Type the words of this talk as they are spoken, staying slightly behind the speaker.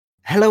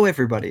Hello,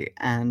 everybody,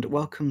 and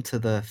welcome to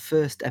the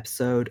first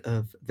episode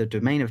of the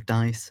Domain of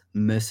Dice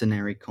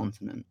Mercenary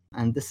Continent.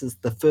 And this is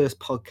the first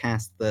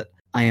podcast that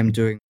I am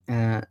doing.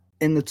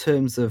 In the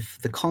terms of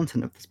the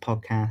content of this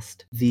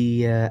podcast,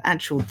 the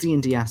actual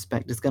D&D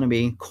aspect is going to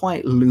be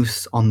quite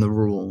loose on the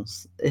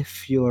rules.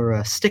 If you're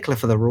a stickler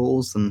for the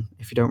rules, and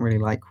if you don't really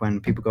like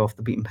when people go off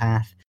the beaten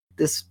path,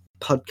 this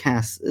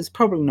podcast is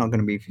probably not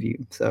going to be for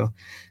you. So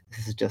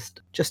this is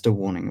just a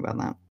warning about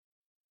that.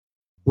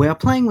 We are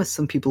playing with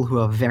some people who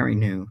are very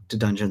new to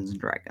Dungeons &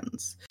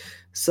 Dragons,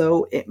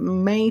 so it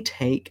may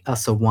take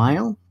us a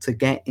while to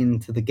get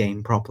into the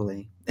game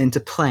properly, into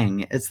playing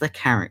it as the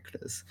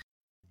characters.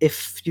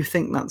 If you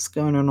think that's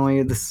going to annoy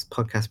you, this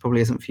podcast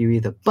probably isn't for you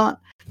either, but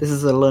this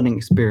is a learning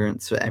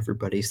experience for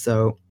everybody,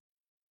 so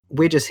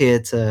we're just here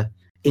to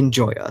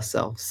enjoy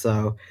ourselves.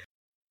 So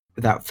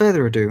without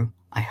further ado,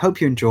 I hope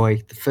you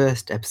enjoy the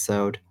first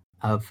episode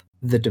of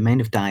The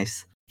Domain of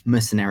Dice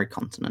Mercenary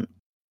Continent.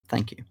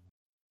 Thank you.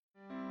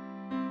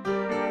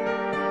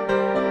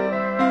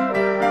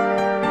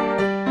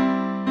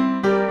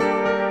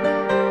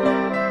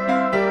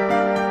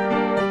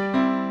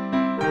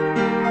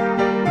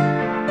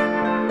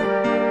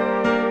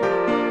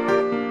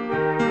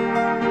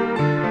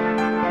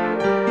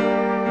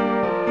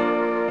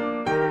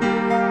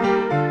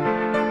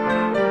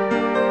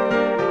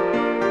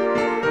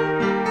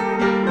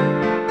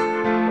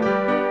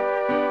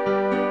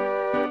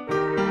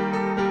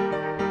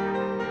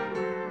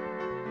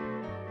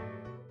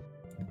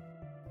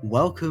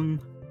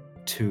 Welcome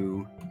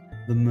to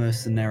the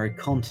Mercenary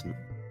Continent.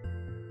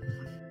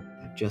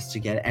 Just to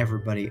get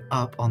everybody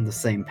up on the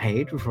same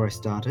page before I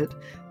started,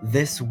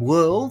 this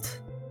world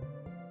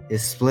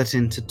is split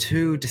into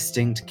two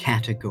distinct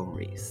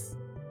categories: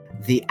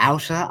 the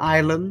Outer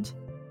Island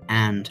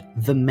and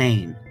the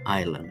Main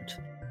Island.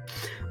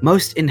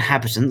 Most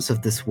inhabitants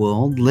of this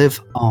world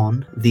live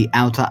on the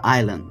Outer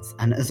Islands,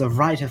 and as a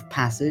rite of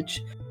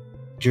passage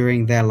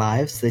during their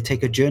lives, they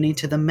take a journey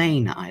to the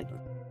Main Island.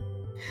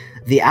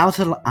 The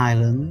Outer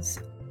Islands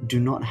do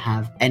not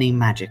have any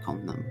magic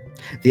on them.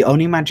 The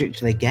only magic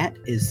they get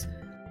is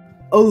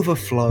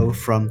overflow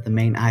from the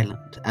Main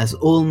Island, as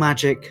all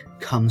magic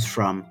comes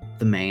from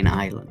the Main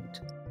Island.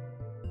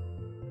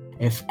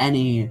 If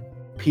any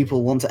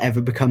people want to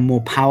ever become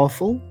more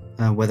powerful,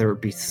 whether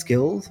it be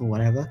skills or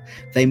whatever,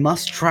 they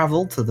must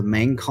travel to the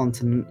main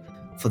continent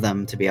for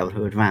them to be able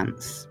to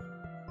advance.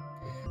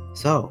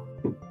 So,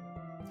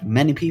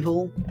 many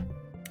people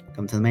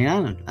come to the Main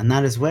Island, and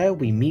that is where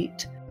we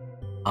meet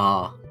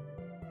our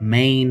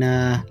main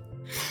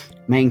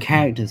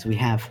characters. We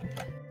have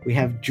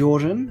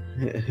Jordan,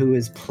 who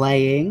is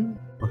playing.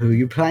 Who are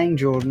you playing,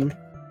 Jordan?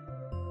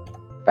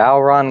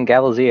 Balron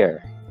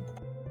Galazier,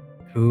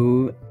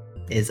 who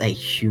is a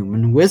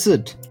human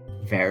wizard.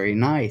 Very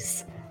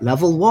nice.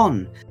 Level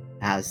 1,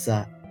 as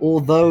all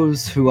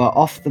those who are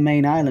off the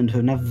main island who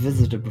have never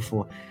visited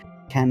before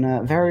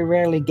can very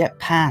rarely get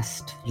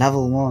past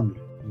level 1.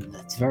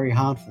 That's very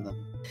hard for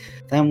them.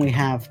 Then we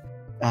have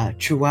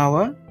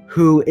Chihuahua,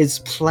 who is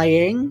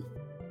playing...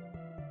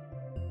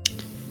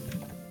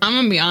 I'm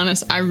gonna be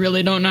honest, I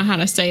really don't know how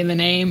to say the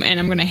name, and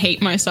I'm gonna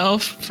hate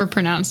myself for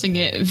pronouncing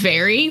it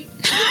Very.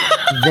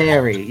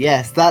 Very,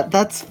 yes,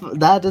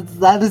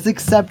 that is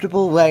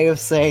acceptable way of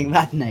saying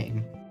that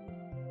name.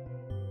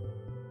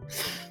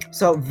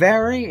 So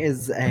Very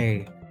is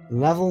a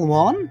level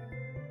 1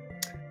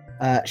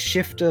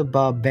 shifter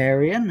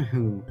barbarian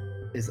who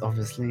is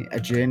obviously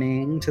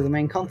journeying to the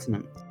main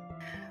continent.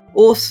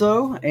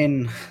 Also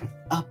in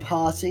a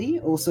party,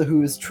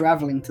 who is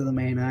traveling to the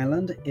main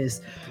island,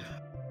 is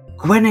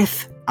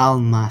Gwyneth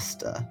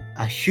Almaster,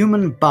 a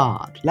human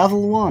bard,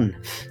 level 1,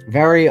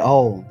 very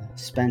old,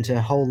 spent her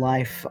whole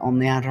life on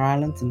the Outer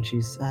Islands, and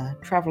she's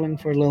traveling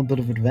for a little bit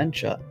of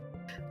adventure.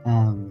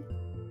 And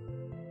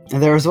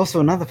there is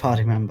also another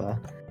party member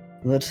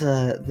that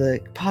the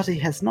party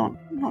has not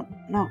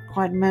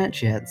quite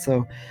met yet,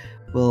 so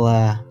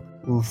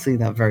we'll see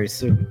that very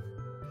soon.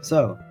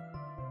 So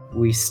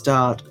we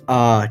start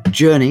our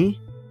journey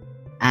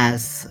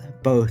as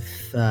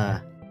both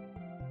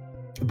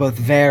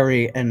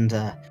Very and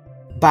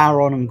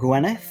Baron and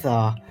Gwyneth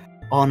are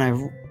on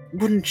a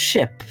wooden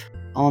ship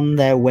on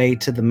their way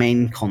to the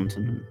main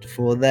continent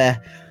for their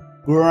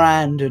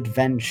grand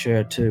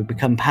adventure to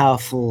become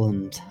powerful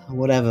and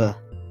whatever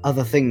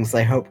other things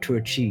they hope to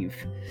achieve.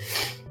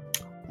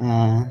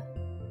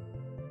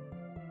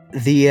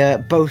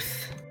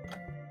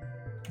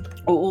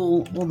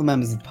 All the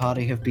members of the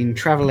party have been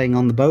traveling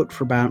on the boat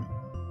for about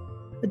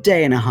a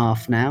day and a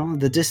half now.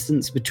 The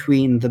distance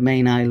between the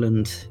main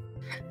island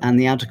and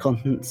the outer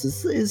continents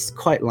is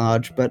quite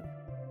large, but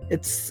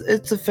it's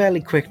a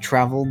fairly quick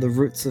travel. The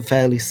routes are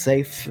fairly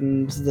safe,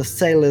 and the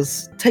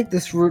sailors take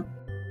this route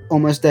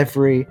almost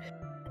every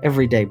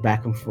day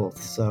back and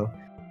forth. So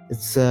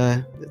it's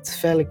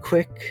fairly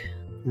quick,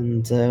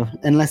 and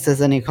unless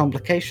there's any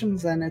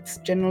complications, then it's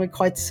generally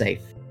quite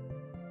safe.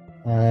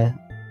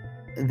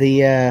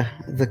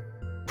 The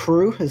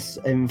crew has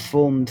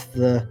informed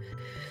the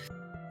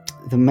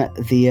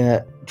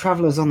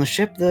travelers on the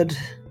ship that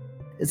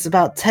it's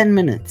about 10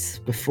 minutes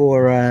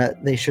before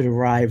they should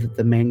arrive at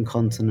the main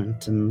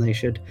continent, and they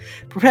should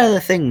prepare their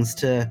things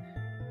to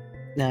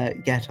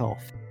get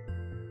off.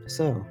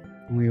 So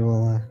we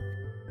will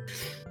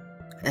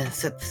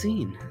set the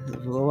scene.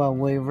 Well,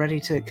 we're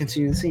ready to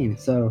continue the scene.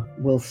 So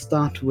we'll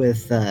start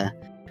with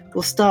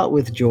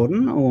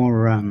Jordan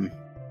or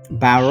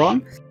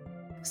Baron.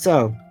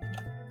 So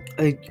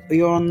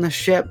you're on the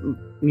ship.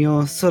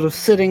 You're sort of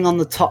sitting on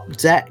the top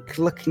deck,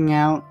 looking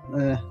out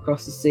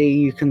across the sea.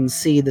 You can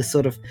see the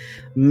sort of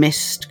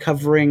mist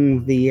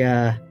covering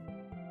the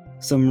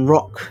some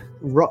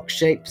rock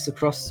shapes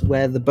across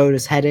where the boat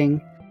is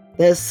heading.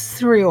 There's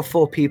 3 or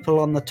 4 people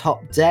on the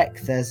top deck.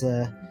 There's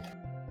a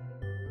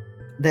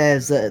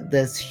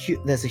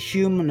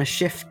human, a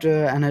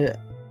shifter, and a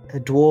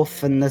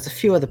dwarf, and there's a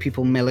few other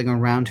people milling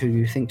around who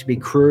you think to be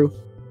crew.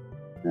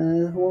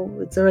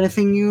 Is there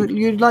anything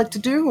you'd like to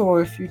do,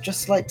 or if you'd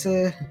just like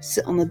to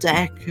sit on the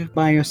deck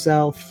by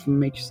yourself and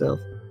make yourself?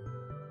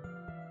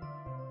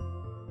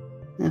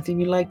 Anything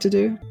you'd like to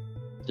do?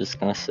 Just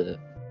gonna sit.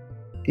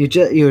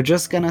 You're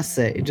just gonna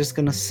sit. You're just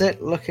gonna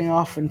sit looking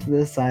off into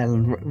this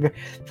island.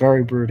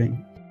 Very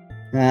brooding.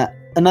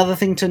 Another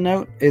thing to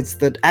note is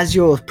that as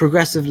you're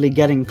progressively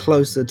getting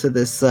closer to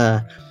this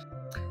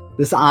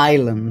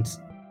island,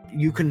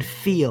 you can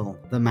feel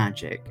the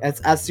magic.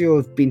 As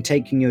you've been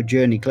taking your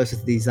journey closer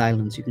to these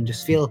islands, you can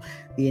just feel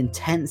the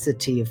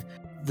intensity of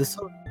the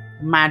sort of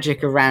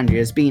magic around you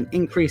has been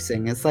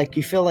increasing. It's like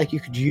you feel like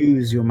you could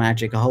use your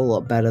magic a whole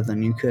lot better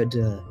than you could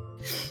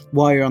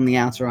while you're on the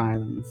outer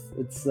islands.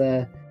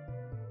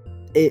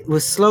 It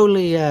was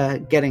slowly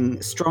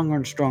getting stronger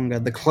and stronger.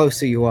 The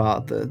closer you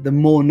are, the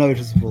more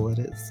noticeable it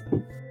is.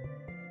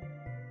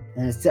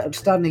 And it's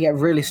starting to get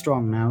really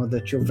strong now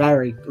that you're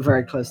very,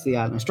 very close to the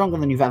island. Stronger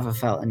than you've ever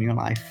felt in your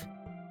life.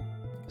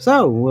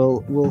 So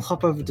we'll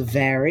hop over to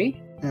Vary.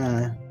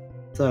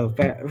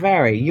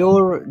 Vary,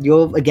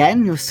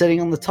 you're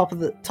sitting on the top of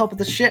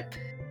the ship.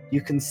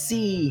 You can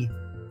see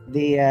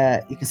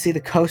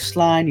the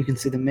coastline. You can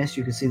see the mist.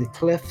 You can see the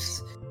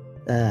cliffs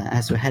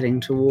as we're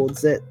heading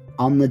towards it.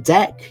 On the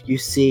deck, you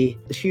see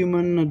a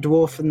human, a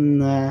dwarf,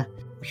 and the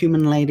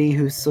human lady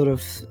who's sort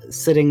of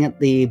sitting at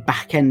the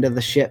back end of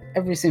the ship.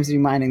 Everybody seems to be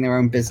minding their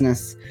own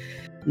business.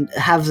 It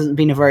hasn't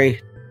been a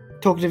very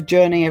talkative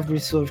journey. Everybody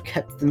sort of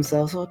kept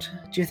themselves. What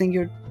do you think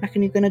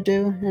reckon you're going to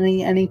do?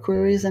 Any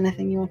queries?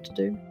 Anything you want to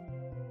do?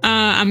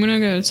 I'm going to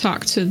go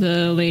talk to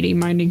the lady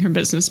minding her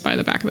business by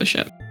the back of the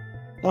ship.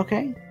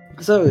 Okay.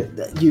 So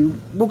you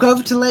walk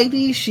over to the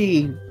lady.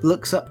 She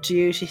looks up to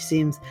you. She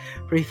seems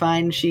pretty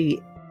fine. She,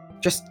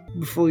 just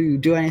before you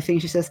do anything,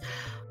 she says,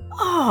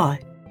 "Oh,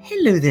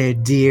 hello there,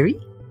 dearie.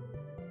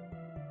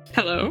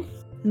 Hello.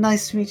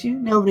 Nice to meet you.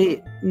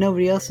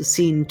 Nobody else has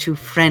seemed too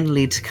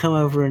friendly to come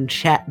over and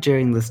chat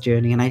during this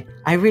journey, and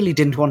I really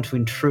didn't want to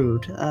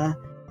intrude.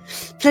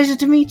 Pleasure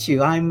to meet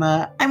you. I'm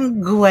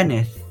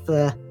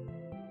Gwyneth.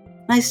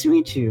 Nice to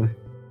meet you.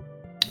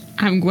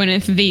 I'm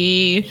Gwyneth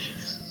the...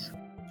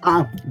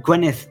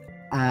 Gwyneth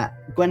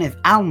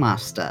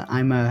Almaster.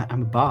 I'm a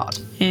bard.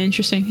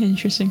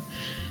 Interesting.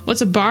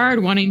 What's a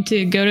bard wanting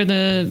to go to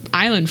the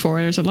island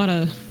for? There's a lot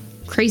of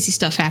crazy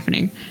stuff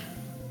happening.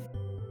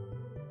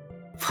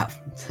 Well,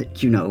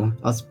 you know,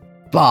 us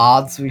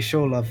bards, we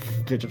sure love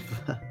a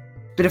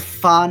bit of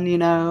fun, you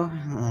know.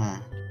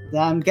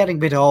 I'm getting a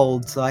bit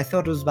old, so I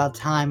thought it was about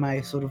time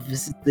I sort of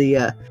visit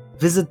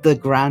the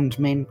grand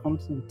main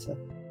continent.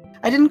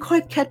 I didn't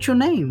quite catch your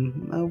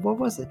name. What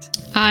was it?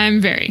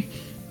 I'm Very.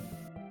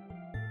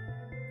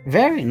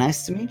 Very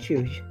nice to meet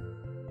you.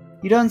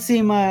 You don't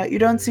seem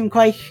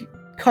quite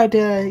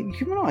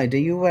humanoid. Are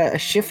you a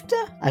shifter?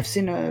 I've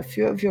seen a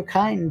few of your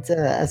kind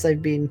as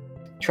I've been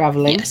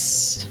traveling.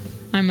 Yes,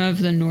 I'm of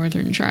the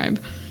northern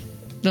tribe,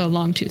 the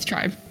Longtooth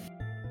tribe.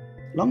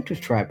 Longtooth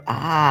tribe.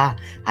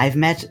 I've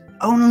met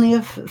only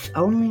a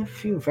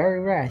few. Very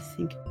rare, I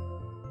think.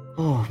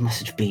 Oh,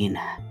 must have been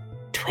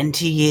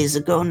 20 years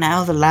ago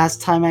now. The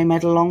last time I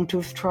met a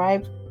Longtooth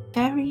tribe.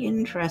 Very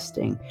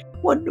interesting.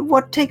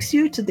 What takes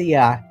you to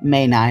the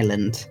main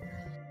island?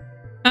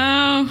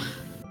 Oh,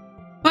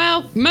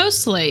 well,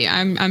 mostly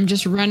I'm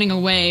just running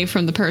away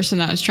from the person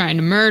that was trying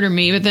to murder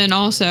me, but then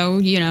also,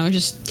 you know,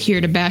 just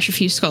here to bash a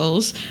few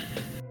skulls.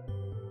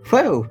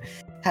 Whoa,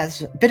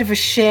 that's a bit of a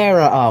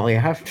sharer, are we?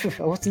 I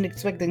wasn't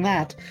expecting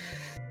that.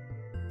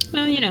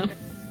 Well, you know,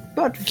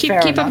 but keep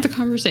up the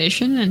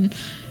conversation, and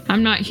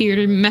I'm not here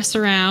to mess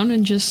around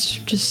and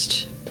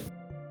just.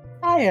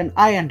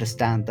 I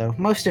understand, though.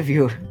 Most of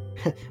you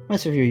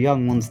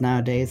young ones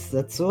nowadays,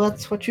 that's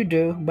what you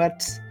do,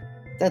 but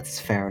that's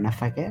fair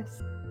enough, I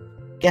guess.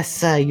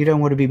 Guess you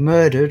don't want to be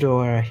murdered,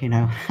 or, you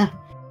know,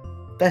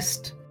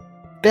 best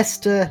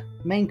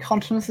main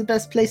continent's the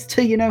best place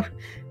to, you know,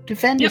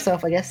 defend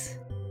yourself, I guess.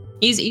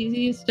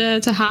 Easiest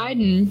to hide,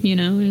 and, you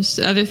know, there's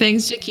other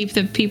things to keep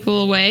the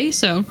people away,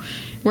 so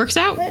works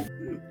out. But,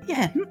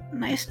 yeah,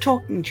 nice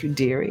talking to you,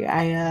 dearie.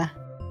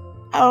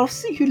 I'll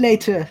see you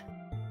later.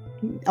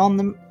 On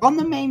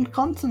the main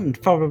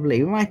continent,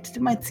 probably. We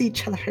might see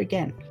each other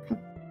again.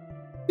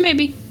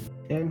 Maybe.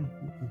 Yeah.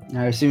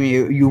 I assume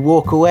you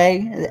walk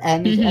away,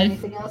 and Mhm.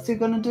 anything else you're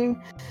gonna do?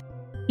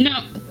 No.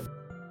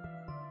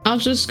 I'll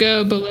just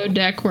go below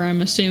deck where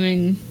I'm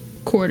assuming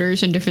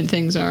quarters and different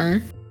things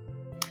are.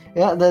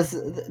 Yeah, there's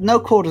no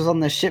quarters on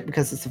this ship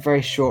because it's a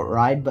very short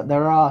ride, but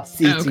there are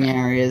seating Okay.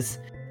 areas.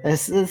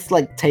 There's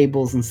like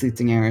tables and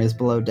seating areas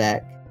below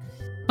deck.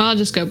 I'll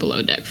just go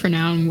below deck for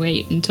now and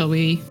wait until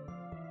we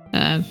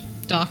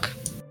dock.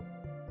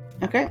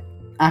 Okay.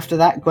 After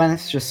that,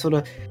 Gwyneth just sort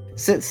of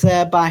sits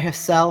there by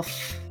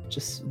herself,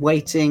 just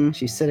waiting.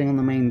 She's sitting on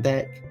the main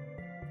deck.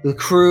 The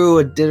crew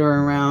are dithering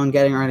around,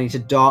 getting ready to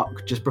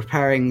dock, just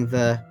preparing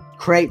the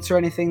crates or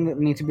anything that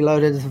need to be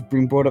loaded have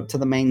been brought up to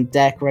the main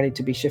deck, ready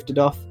to be shifted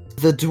off.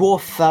 The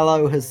dwarf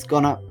fellow has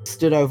gone up,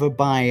 stood over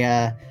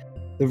by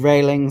the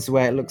railings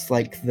where it looks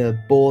like the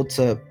boards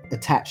are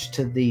attached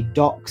to the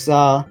docks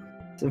are.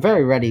 So he's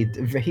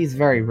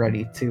very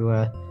ready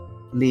to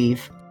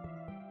leave.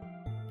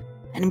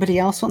 Anybody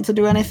else want to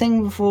do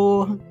anything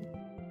before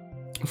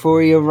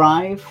you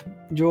arrive,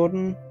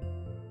 Jordan?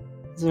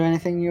 Is there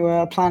anything you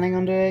are planning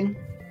on doing?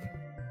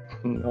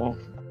 No.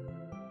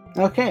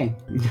 Okay.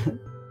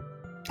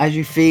 As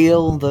you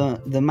feel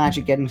the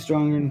magic getting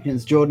stronger, and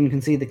as Jordan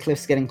can see the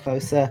cliffs getting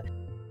closer,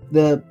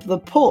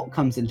 the port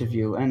comes into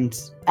view, and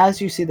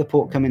as you see the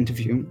port come into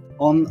view,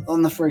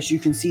 on the first you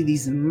can see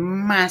these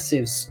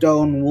massive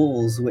stone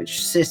walls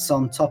which sit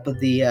on top of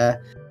the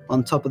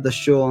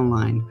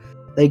shoreline.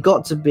 They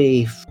got to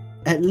be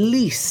at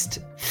least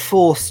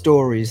 4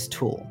 stories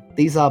tall.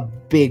 These are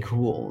big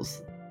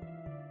walls.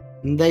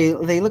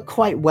 They look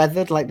quite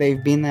weathered, like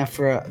they've been there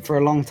for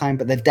a long time,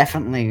 but they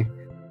definitely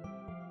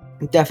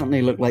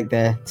look like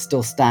they're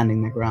still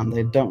standing the ground.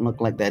 They don't look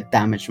like they're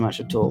damaged much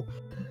at all.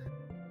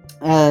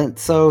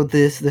 So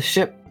the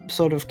ship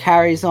sort of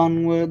carries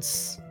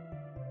onwards.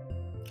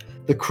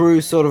 The crew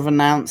sort of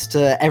announce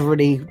to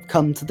everybody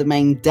come to the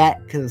main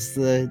deck as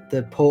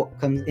the port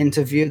comes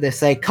into view. They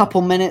say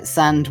couple minutes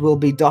and we'll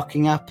be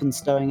docking up and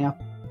stowing up.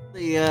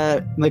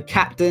 The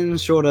captain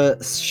sort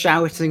of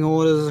shouting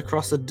orders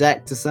across the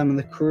deck to some of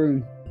the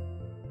crew.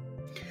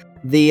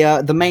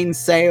 The main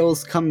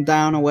sails come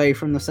down away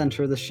from the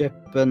center of the ship,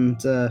 and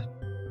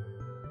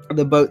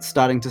the boat's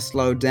starting to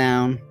slow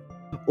down.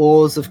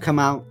 Oars have come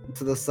out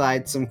to the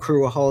side. Some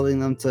crew are holding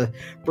them to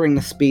bring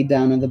the speed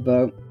down of the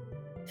boat.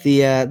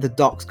 The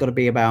dock's got to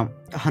be about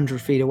 100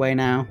 feet away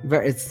now,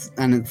 it's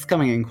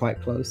coming in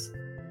quite close.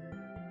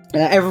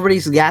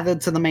 Everybody's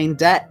gathered to the main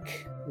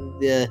deck.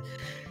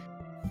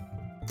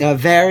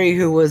 Veri,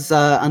 who was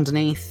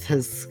underneath,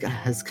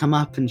 has come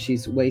up and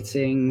she's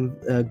waiting.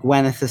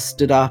 Gwyneth has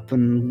stood up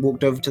and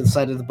walked over to the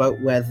side of the boat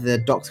where the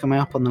dock's coming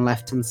up on the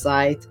left-hand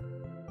side.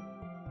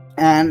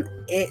 And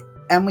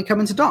we come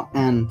into dock,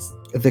 and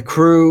the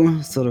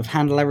crew sort of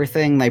handle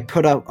everything. They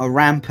put up a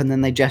ramp and then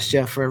they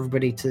gesture for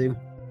everybody to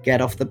get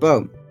off the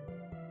boat.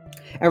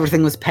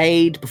 Everything was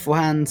paid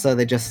beforehand, so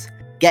they're just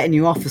getting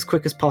you off as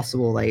quick as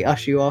possible. They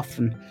usher you off,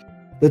 and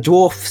the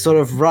dwarf sort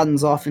of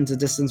runs off into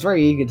distance,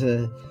 very eager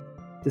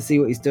to see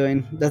what he's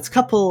doing. There's a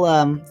couple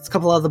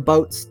other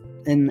boats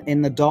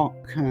in the dock,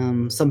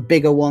 some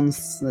bigger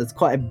ones. There's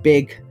quite a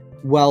big,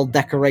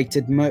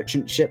 well-decorated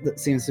merchant ship that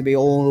seems to be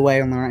all the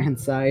way on the right-hand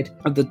side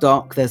of the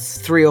dock. There's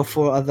 3 or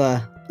 4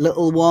 other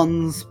little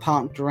ones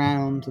parked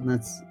around, and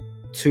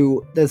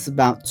there's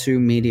about 2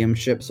 medium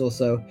ships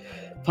also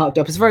parked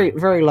up. It's a very,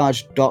 very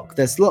large dock.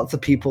 There's lots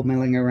of people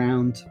milling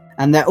around,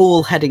 and they're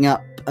all heading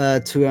up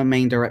to a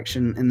main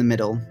direction in the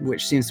middle,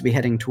 which seems to be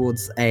heading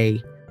towards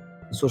a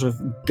sort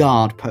of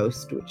guard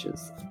post, which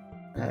is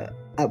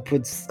up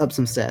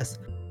some stairs.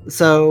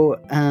 So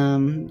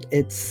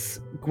it's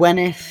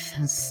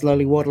Gwyneth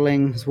slowly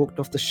waddling, has walked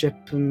off the ship,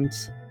 and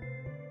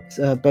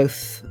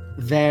both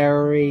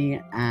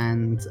Veri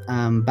and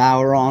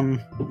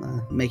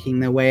Bowron making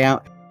their way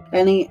out.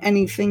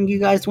 Anything you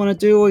guys want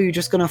to do, or are you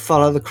just going to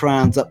follow the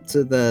crowds up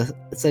to the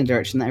same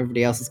direction that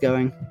everybody else is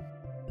going?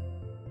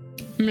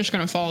 I'm just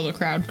going to follow the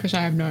crowd because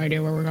I have no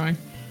idea where we're going.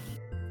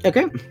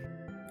 Okay.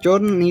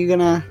 Jordan, are you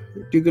gonna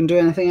do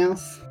anything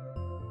else?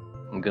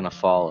 I'm gonna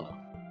follow.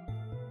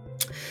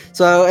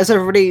 So as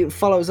everybody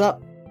follows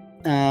up,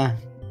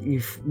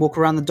 you walk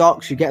around the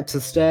docks, you get up to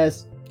the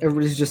stairs,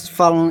 everybody's just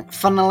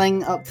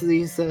funneling up to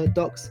these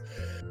docks.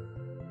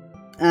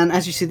 And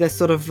as you see, there's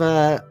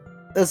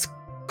there's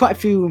quite a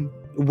few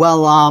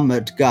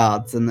well-armored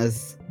guards, and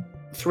there's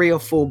 3 or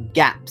 4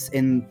 gaps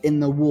in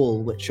the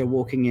wall which are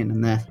walking in,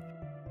 and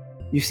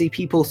you see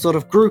people sort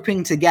of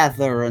grouping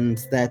together,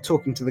 and they're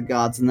talking to the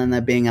guards, and then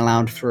they're being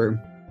allowed through.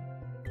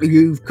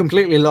 You've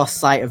completely lost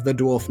sight of the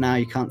dwarf now.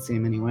 You can't see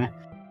him anywhere.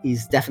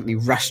 He's definitely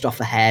rushed off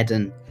ahead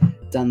and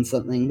done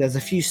something. There's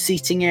a few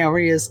seating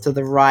areas to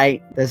the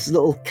right. There's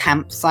little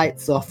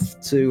campsites off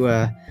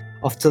to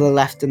the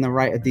left and the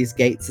right of these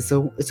gates. It's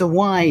a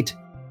wide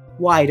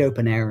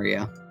open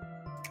area.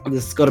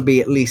 There's got to be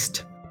at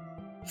least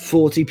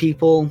 40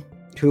 people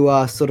who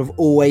are sort of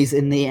always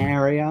in the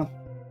area.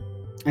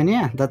 And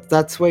yeah,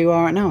 that's where you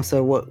are right now.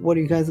 So what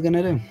are you guys going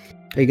to do?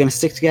 Are you going to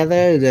stick together?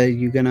 Are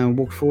you going to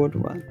walk forward?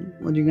 What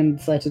are you going to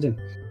decide to do?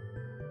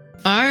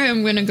 I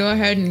am going to go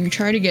ahead and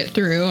try to get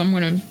through. I'm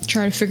going to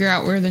try to figure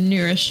out where the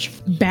nearest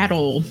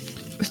battle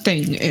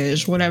thing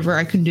is, whatever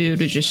I can do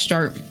to just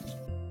start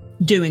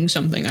doing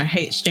something. I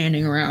hate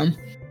standing around.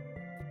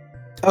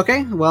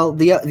 Okay, well,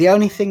 the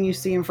only thing you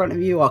see in front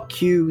of you are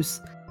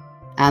queues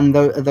and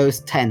those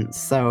tents.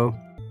 So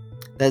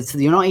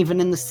you're not even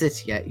in the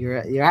city yet.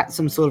 You're at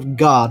some sort of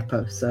guard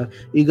post. So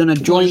you're gonna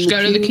join. We'll just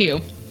go to the queue.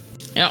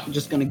 Yep.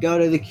 Just gonna go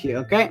to the queue.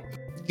 Okay.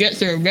 Get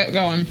through. Get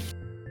going.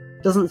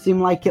 Doesn't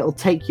seem like it'll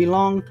take you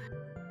long.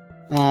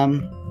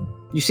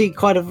 You see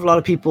quite a lot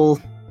of people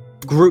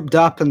grouped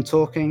up and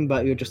talking,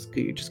 but you're just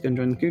gonna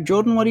join the queue.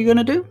 Jordan, what are you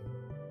gonna do?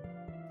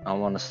 I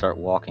want to start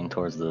walking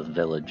towards the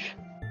village.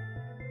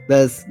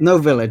 There's no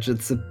village.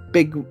 It's a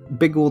big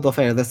walled off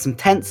area. There's some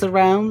tents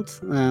around.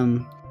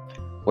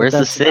 Where's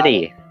the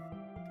city?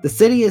 The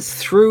city is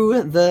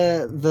through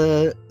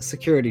the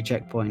security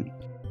checkpoint.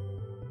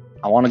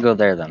 I want to go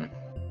there then.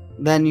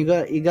 Then you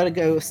got to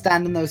go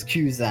stand in those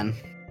queues then.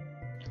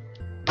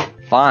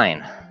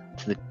 Fine.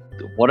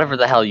 Whatever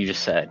the hell you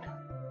just said.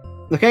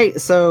 Okay,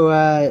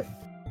 so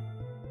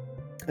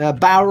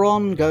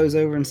Bowron goes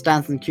over and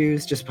stands in the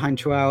queues just behind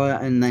Chihuahua,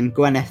 and then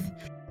Gwyneth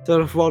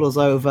sort of waddles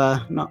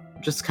over, not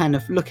just kind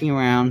of looking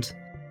around,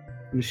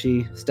 and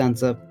she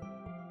stands up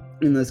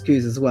in those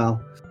queues as well.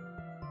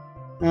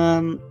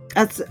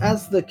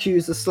 As the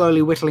queues are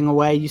slowly whittling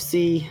away, you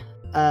see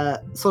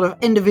sort of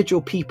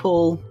individual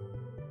people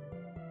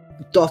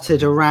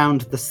dotted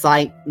around the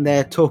site.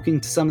 They're talking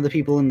to some of the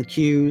people in the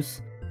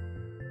queues,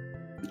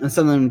 and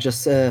some of them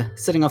just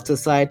sitting off to the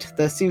side.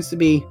 There seems to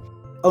be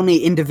only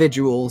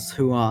individuals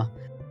who are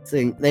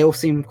sitting. They all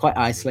seem quite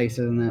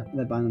isolated, and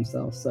they're by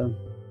themselves. So,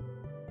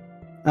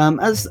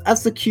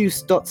 as the queue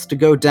starts to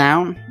go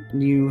down,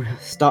 you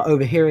start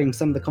overhearing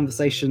some of the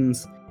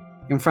conversations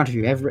in front of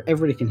you.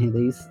 Everybody can hear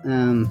these.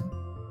 And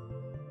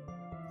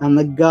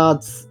the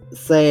guard's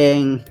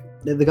saying,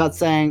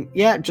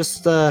 yeah,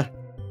 just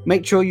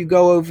make sure you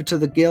go over to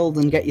the guild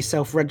and get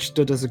yourself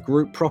registered as a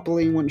group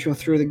properly once you're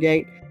through the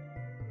gate.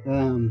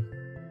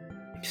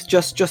 It's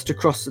just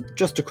across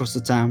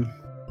the town.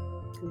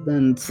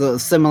 Then sort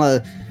of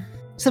similar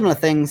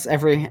things.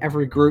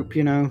 Every group,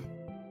 you know,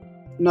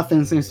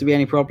 nothing seems to be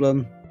any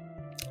problem.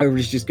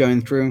 Everybody's just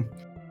going through.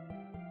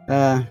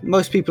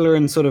 Most people are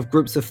in sort of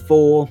groups of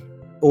 4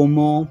 or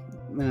more.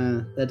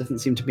 There doesn't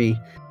seem to be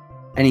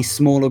any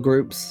smaller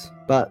groups,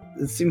 but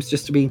it seems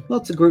just to be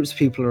lots of groups of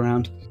people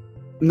around.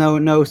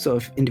 No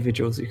sort of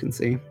individuals you can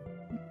see.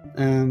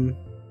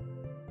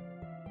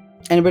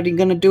 Anybody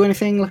gonna do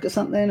anything? Look at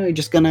something? Or are you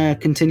just gonna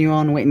continue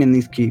on waiting in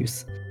these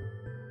queues?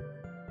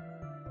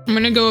 I'm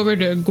gonna go over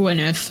to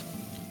Gwyneth.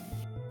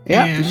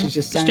 Yeah, she's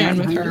just stand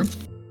with her.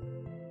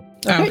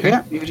 Okay.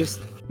 Yeah, you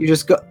just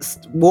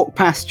walk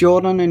past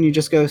Jordan and you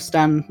just go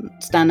stand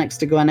next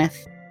to Gwyneth.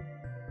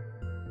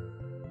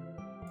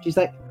 She's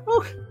like,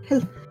 oh,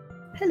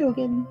 hello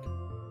again.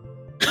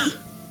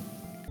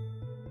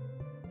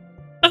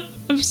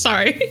 I'm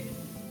sorry.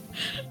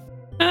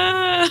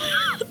 I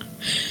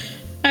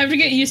have to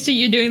get used to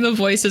you doing the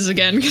voices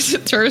again because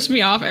it throws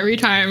me off every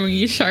time when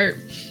you start.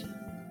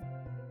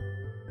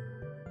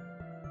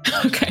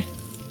 Okay.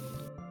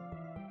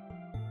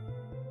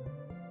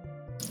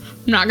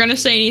 I'm not gonna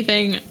say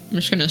anything. I'm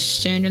just gonna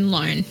stand in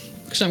line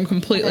because I'm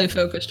completely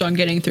focused on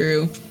getting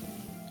through.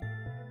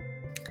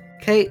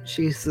 Okay,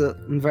 she's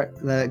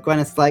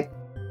Gwyneth's like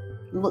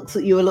looks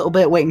at you a little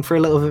bit, waiting for a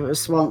little bit of a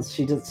response.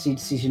 She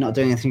sees you not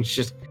doing anything. She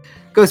just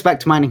goes back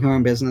to minding her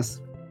own business.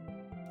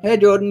 Hey,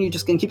 Jordan, you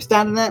just gonna keep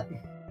standing there?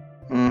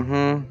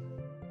 Mm-hmm.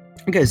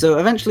 Okay, so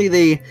eventually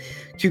the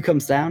queue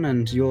comes down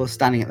and you're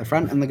standing at the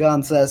front, and the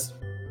guard says,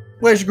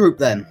 "Where's your group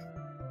then?"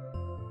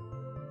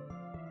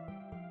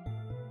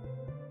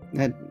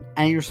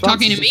 Any response?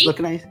 Talking to me?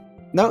 Looking at you.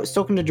 No, it's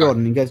talking to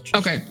Jordan. He goes,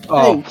 Okay.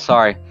 Oh,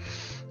 sorry.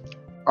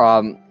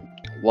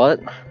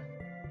 What?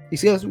 He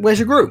says, "Where's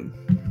your group?"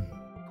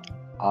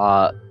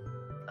 I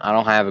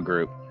don't have a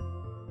group.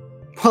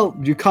 Well,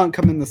 you can't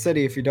come in the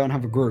city if you don't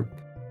have a group.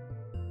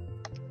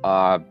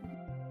 That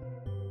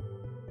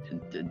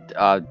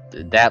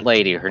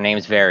lady, her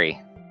name's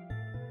Very.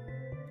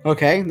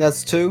 Okay,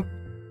 that's 2.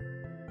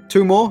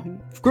 2 more?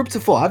 Groups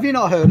of 4. Have you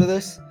not heard of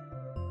this?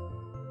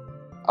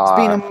 It's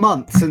been a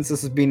month since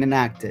this has been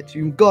enacted.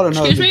 You've got to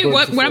know. Excuse me,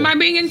 what am I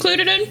being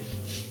included in?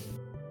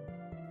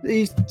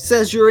 He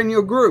says you're in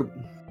your group.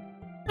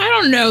 I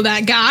don't know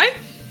that guy.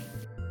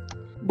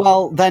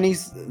 Well, then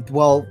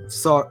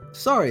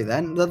sorry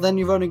then. Then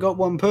you've only got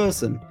one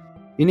person.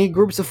 You need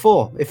groups of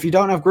 4. If you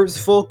don't have groups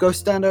of 4, go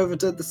stand over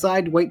to the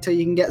side, wait till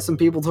you can get some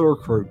people to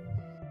recruit.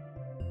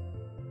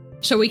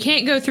 So we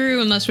can't go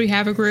through unless we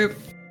have a group?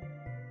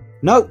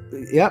 No,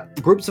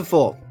 yep, groups of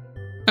 4.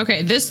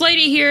 Okay, this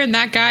lady here and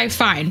that guy,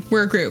 fine.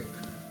 We're a group.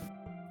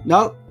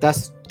 No,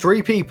 that's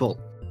 3 people.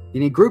 You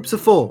need groups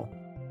of 4.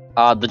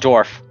 The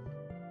dwarf.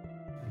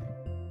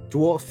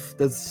 Dwarf,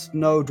 there's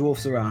no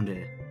dwarfs around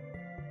here.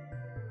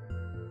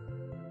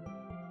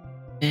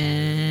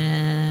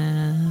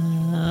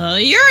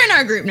 You're in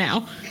our group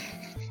now.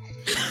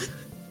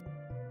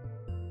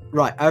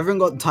 Right, I haven't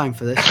got time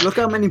for this. Look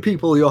how many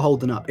people you're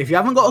holding up. If you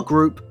haven't got a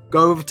group,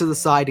 go over to the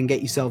side and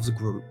get yourselves a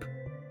group.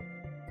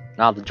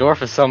 Now the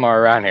dwarf is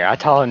somewhere around here. I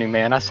telling you,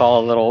 man, I saw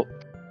a little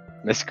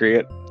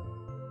miscreant.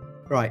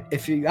 Right,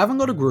 if you haven't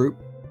got a group,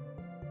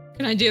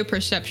 Can I do a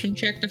perception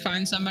check to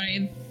find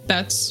somebody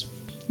that's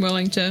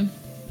willing to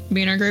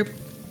be in our group?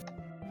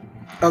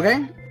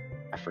 okay?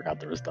 I forgot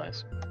there was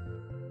dice.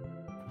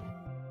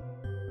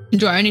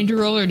 Do I need to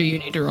roll or do you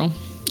need to roll?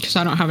 Because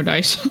I don't have a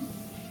dice.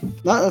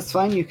 No, that's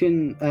fine. You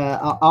can.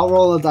 I'll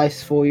roll a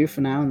dice for you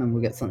for now, and then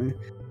we'll get something.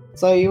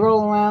 So you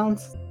roll around,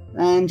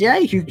 and yeah,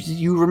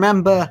 you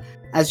remember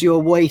as you're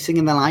waiting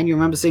in the line, you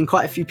remember seeing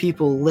quite a few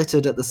people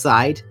littered at the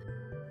side.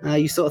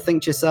 You sort of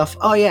think to yourself,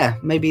 "Oh yeah,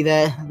 maybe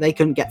they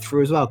couldn't get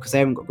through as well because they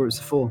haven't got groups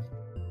of 4."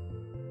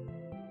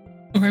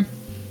 Okay.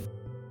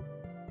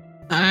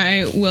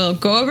 I will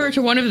go over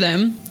to one of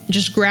them,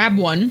 just grab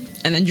one,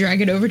 and then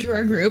drag it over to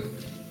our group.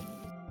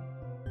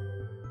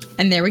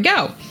 And there we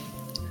go.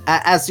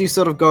 As you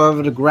sort of go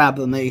over to grab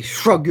them, they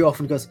shrug you off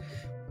and goes,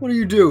 "What are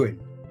you doing?"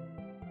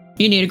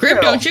 You need a group,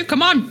 Yeah. don't you?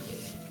 Come on.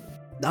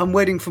 "I'm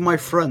waiting for my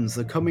friends.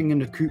 They're coming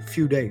in a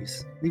few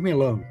days. Leave me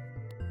alone."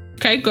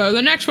 Okay, go to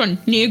the next one.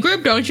 Need a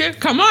group, don't you?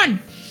 Come on.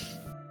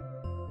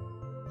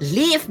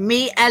 "Leave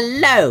me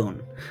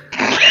alone."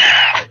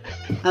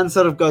 And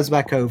sort of goes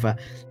back over.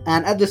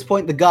 And at this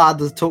point, the guard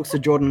that talks to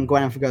Jordan and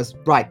Gwyneth goes,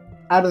 "Right,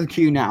 out of the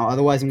queue now,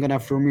 otherwise I'm going to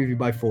have to remove you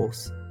by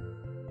force."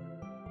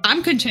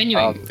 I'm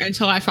continuing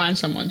until I find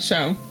someone,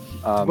 so...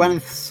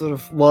 Gwyneth sort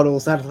of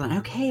waddles out of the line.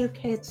 Okay,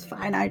 it's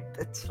fine,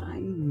 it's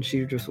fine. And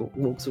she just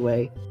walks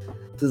away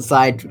to the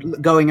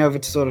side, going over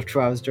to sort of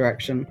Trower's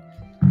direction.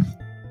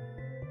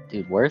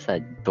 Dude, where's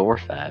that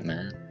dwarf at,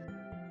 man?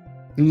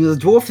 And the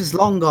dwarf is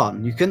long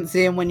gone. You couldn't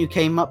see him when you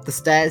came up the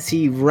stairs.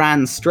 He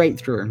ran straight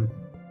through him.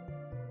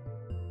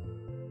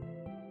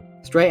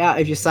 Straight out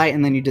of your sight,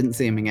 and then you didn't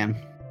see him again.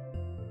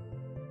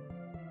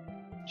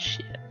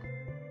 Shit.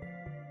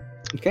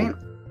 Okay.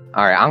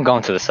 Alright, I'm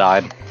going to the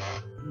side.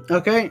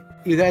 Okay,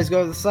 you guys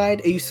go to the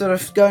side. Are you sort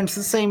of going to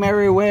the same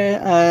area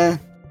where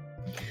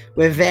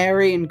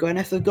Vary and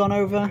Gwyneth have gone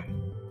over?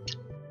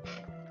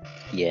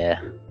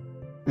 Yeah.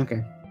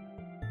 Okay.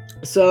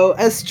 So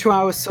as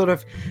Chihuahua's sort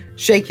of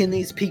shaking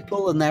these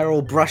people and they're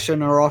all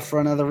brushing her off for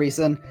another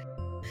reason,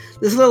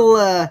 this little,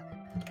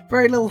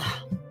 very little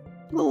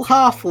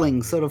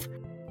halfling sort of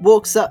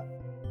walks up,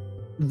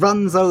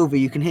 runs over.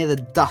 You can hear the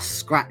dust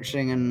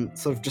scratching and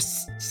sort of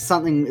just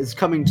something is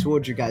coming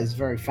towards you guys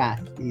very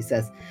fast. He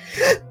says,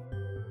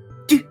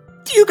 Do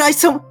you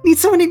guys need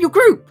someone in your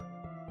group?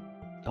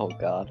 Oh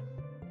god.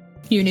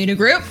 You need a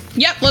group?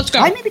 Yep, let's go.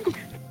 I need a group.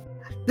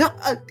 No,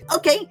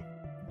 okay.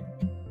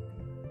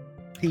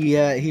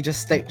 He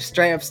just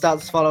straight up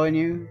starts following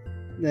you.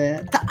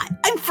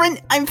 I'm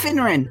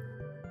Finneran.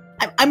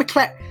 I'm a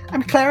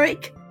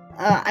cleric.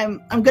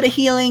 I'm good at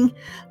healing.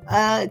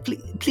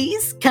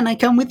 Please, can I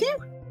come with you?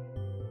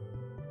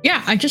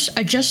 Yeah, I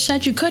just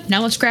said you could.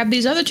 Now let's grab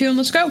these other two and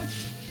let's go.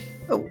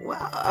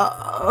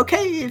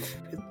 Okay. If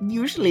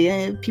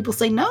usually people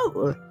say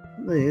no,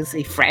 they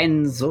say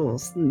friends or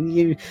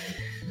you.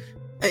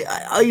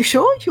 Are you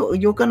sure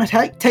you're gonna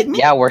take me?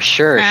 Yeah, we're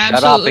sure.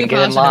 Shut up and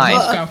get in line.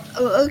 Let's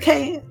go.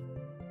 Okay.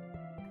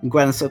 And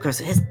Gwen sort of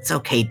goes, "It's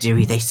okay,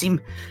 Dewey. They seem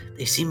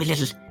a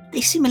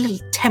little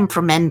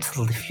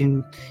temperamental, if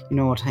you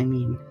know what I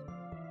mean."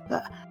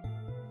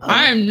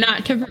 I'm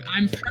not.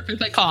 I'm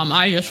perfectly calm.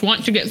 I just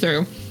want to get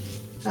through.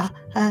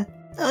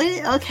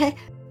 Okay.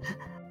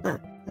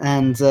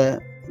 And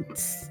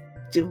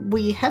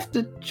we have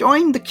to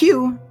join the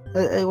queue.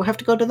 We'll have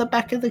to go to the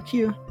back of the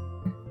queue.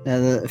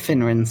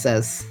 Finneran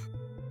says.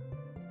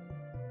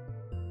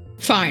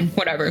 Fine,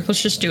 whatever.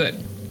 Let's just do it.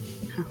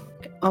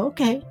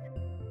 Okay.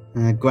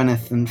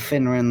 Gwyneth and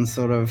Finneran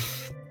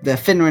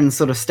Finneran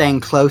sort of staying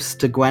close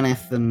to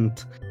Gwyneth,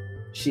 and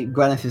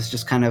Gwyneth is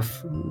just kind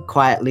of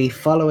quietly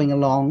following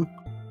along.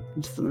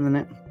 Just a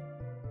minute.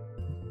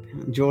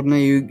 Jordan, are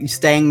you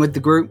staying with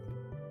the group?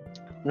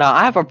 No,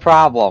 I have a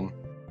problem.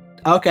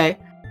 Okay.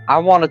 I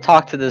want to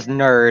talk to this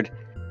nerd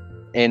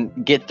and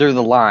get through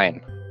the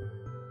line.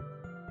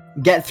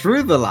 Get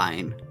through the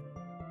line?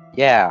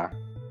 Yeah.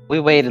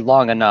 We waited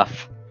long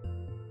enough.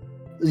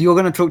 You're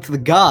going to talk to the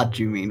guard,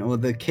 you mean? Or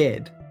the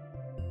kid?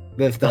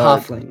 The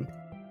halfling?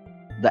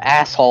 The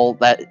asshole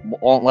that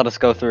won't let us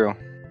go through.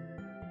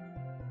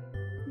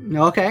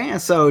 Okay,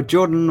 so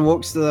Jordan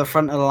walks to the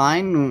front of the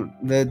line.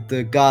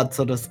 The guard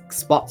sort of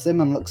spots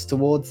him and looks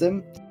towards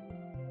him.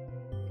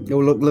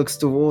 Looks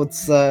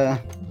towards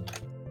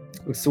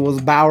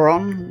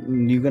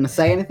Bowron. You gonna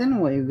say anything?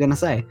 What are you gonna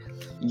say?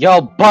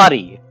 Yo,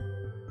 buddy!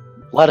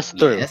 Let us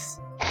through. Yes.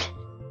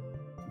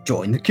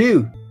 Join the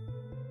queue.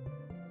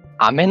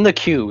 I'm in the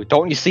queue.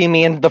 Don't you see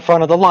me in the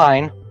front of the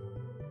line?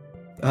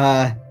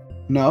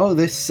 No,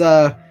 this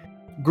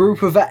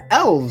group of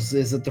elves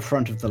is at the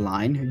front of the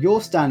line.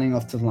 You're standing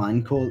off to the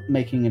line,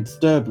 making a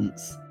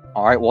disturbance.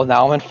 Alright, well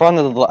now I'm in front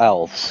of the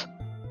elves.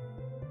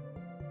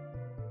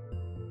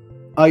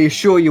 Are you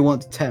sure you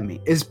want to tell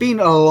me? It's been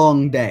a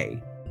long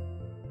day.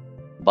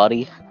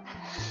 Buddy.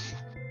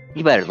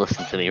 You better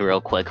listen to me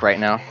real quick right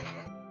now.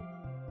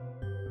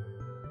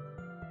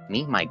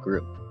 Me and my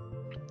group,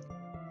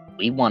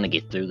 we want to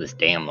get through this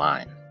damn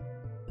line.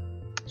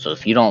 So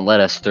if you don't let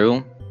us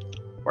through,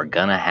 we're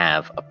gonna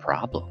have a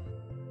problem.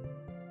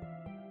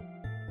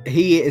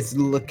 He is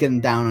looking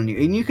down on you,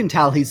 and you can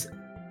tell he's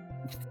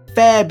a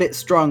fair bit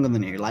stronger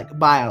than you, like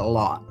by a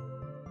lot.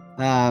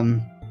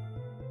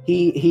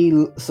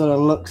 He sort of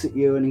looks at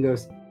you and he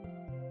goes,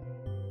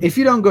 "If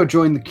you don't go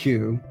join the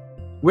queue,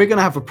 we're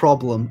gonna have a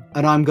problem,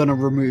 and I'm gonna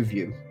remove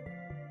you."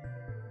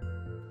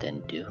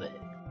 Then do it.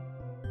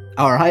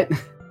 All right.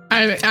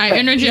 I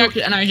interject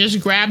and I just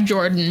grab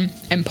Jordan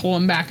and pull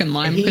him back in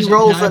line. He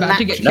rolls a nat.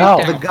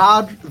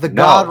 The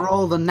guard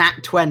rolled a nat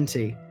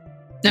 20.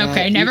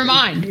 Okay, never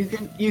mind.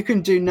 You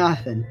can do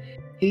nothing.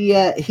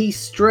 He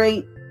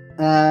straight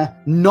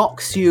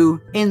knocks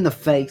you in the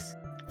face,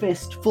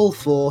 fist full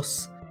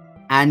force,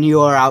 and you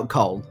are out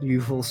cold.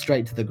 You fall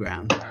straight to the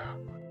ground.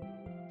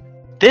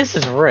 This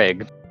is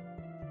rigged.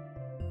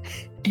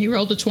 He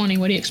rolled a 20.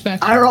 What do you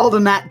expect? I rolled a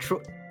nat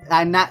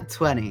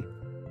 20.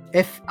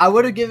 If I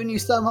would have given you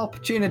some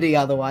opportunity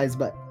otherwise,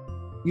 but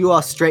you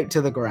are straight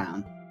to the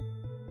ground.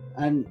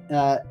 And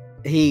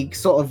he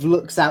sort of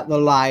looks out the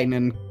line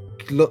and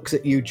looks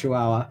at you,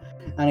 Chihuahua,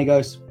 and he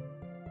goes,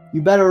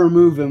 "You better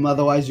remove him,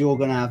 otherwise you're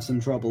going to have some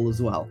trouble as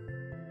well."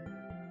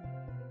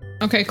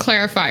 Okay,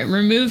 clarify.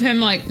 Remove him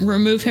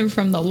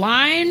from the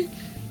line?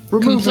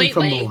 Remove completely? him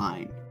from the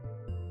line.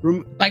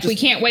 We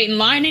can't wait in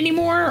line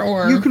anymore,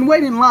 or? You can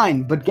wait in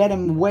line, but get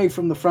him away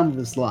from the front of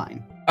this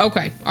line.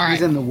 Okay, all right.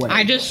 He's in the way.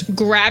 I just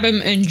grab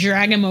him and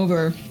drag him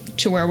over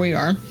to where we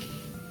are.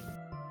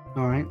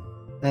 All right.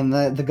 And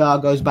the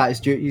guard goes back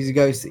to he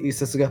goes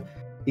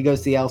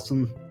to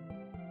Elson.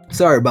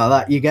 "Sorry about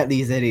that. You get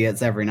these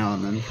idiots every now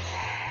and then."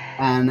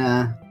 And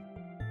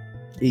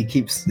he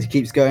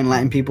keeps going,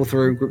 letting people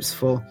through, groups of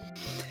 4.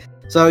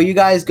 So you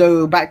guys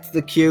go back to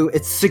the queue.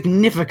 It's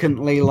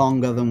significantly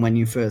longer than when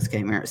you first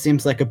came here. It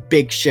seems like a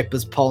big ship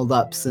has pulled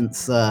up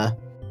since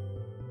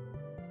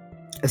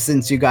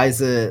you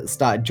guys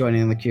started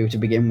joining the queue to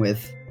begin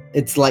with.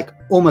 It's like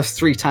almost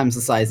 3 times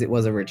the size it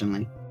was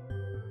originally.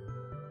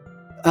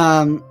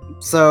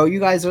 So you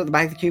guys are at the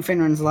back of the queue.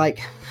 Finran's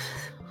like,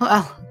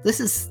 "Well, this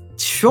is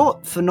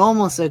short for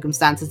normal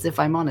circumstances, if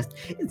I'm honest.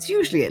 It's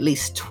usually at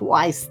least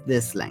twice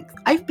this length.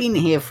 I've been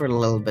here for a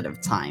little bit of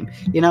time.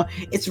 You know,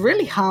 it's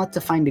really hard to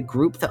find a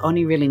group that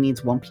only really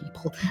needs 1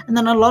 people. And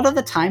then a lot of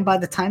the time, by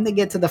the time they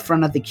get to the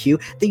front of the queue,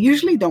 they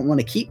usually don't want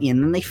to keep me,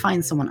 and then they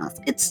find someone else.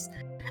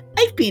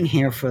 I've been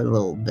here for a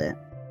little bit."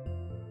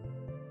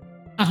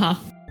 Uh-huh.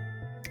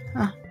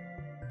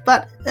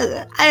 But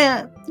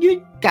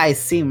you guys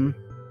seem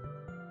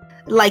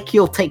like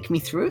you'll take me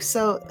through,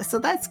 so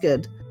that's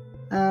good.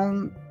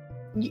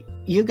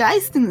 You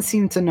guys didn't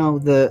seem to know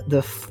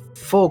the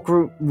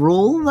 4-group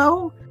rule,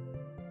 though.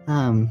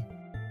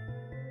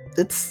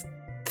 It's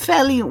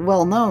fairly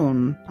well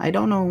known. I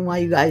don't know why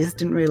you guys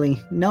didn't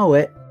really know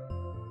it.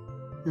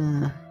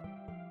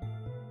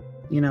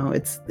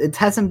 It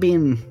hasn't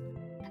been.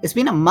 It's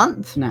been a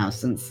month now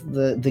since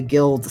the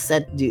guild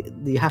said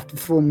you have to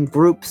form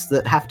groups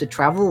that have to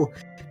travel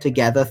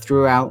together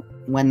throughout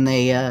when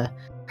they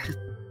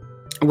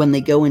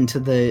go into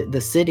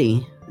the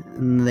city,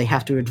 and they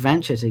have to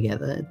adventure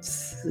together.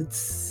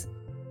 It's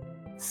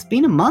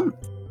been a month,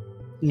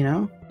 you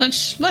know.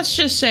 Let's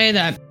just say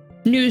that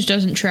news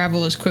doesn't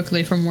travel as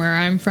quickly from where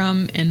I'm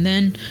from, and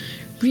then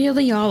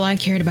really all I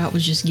cared about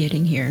was just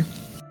getting here.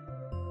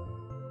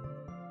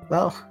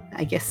 Well,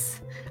 I guess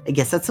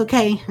that's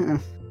okay.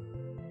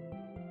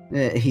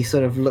 He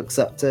sort of looks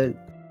up to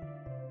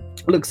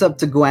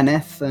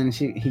Gwyneth, and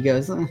he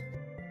goes,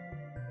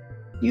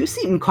 "You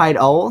seem quite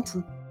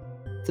old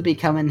to be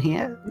coming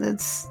here.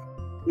 It's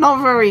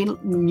not very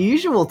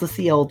usual to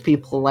see old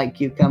people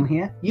like you come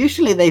here.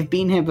 Usually they've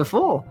been here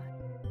before.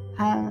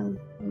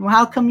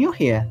 How come you're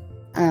here?"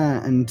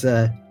 And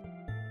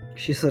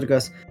she sort of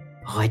goes,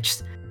 "Oh, I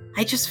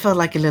just felt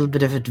like a little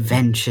bit of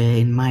adventure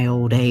in my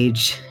old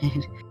age.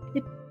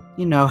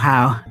 You know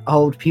how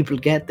old people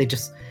get. They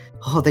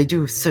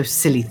do so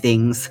silly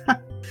things."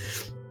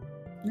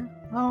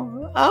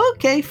 "Oh,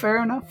 okay,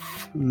 fair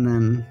enough." And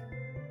then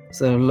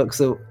so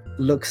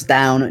looks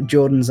down at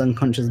Jordan's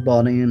unconscious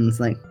body and is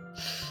like,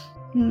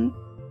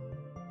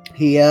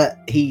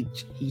 He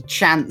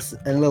chants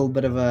a little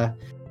bit of a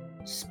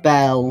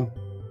spell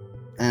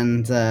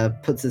and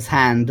puts his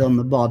hand on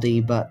the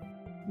body, but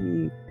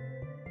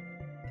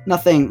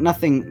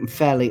nothing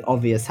fairly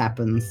obvious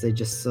happens. They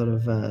just sort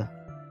of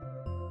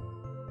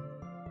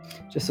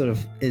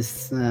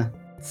is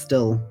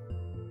still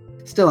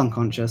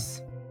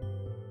unconscious.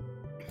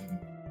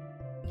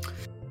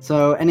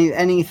 So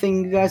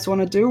anything you guys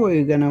want to do, or are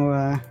you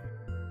gonna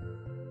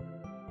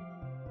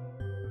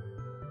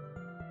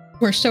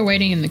We're still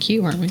waiting in the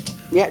queue, aren't we?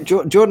 Yeah,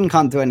 Jordan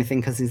can't do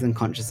anything because he's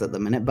unconscious at the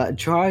minute, but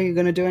Troy, are you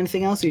gonna do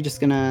anything else, or are you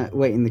just gonna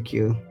wait in the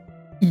queue?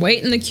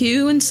 Wait in the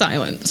queue in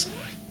silence.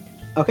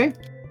 Okay,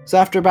 so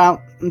after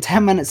about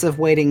 10 minutes of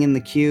waiting in the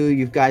queue,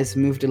 you guys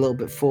moved a little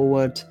bit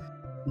forward.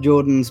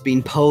 Jordan's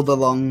been pulled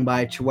along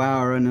by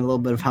Chihuahua and a little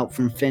bit of help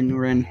from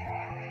Finrin.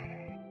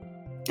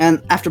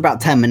 And after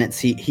about 10 minutes,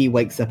 he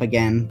wakes up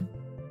again.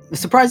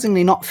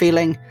 Surprisingly, not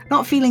feeling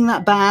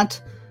that bad.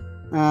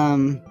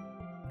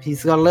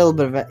 He's got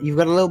you've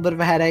got a little bit of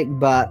a headache,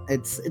 but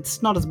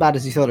it's not as bad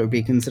as you thought it would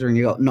be, considering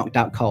you got knocked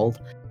out cold.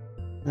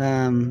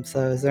 So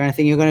is there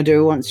anything you're gonna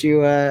do once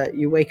you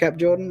wake up,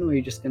 Jordan, or are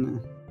you just gonna?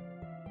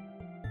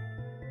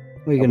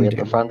 What are you gonna At do?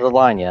 the front of the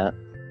line yet?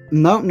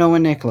 No, nowhere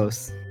near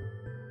close.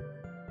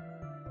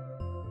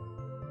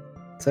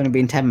 It's only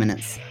been 10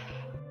 minutes.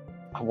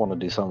 I want to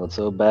do something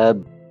so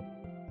bad.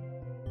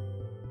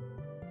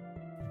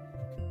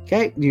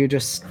 Okay, you're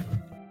just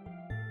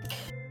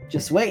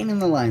waiting in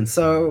the line.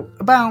 So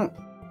about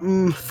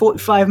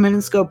 45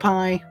 minutes go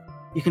by.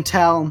 You can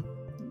tell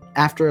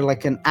after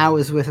like an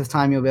hour's worth of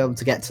time you'll be able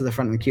to get to the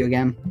front of the queue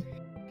again.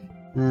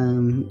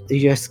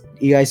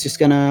 You guys just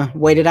gonna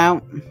wait it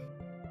out?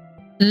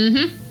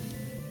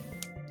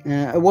 Mm-hmm.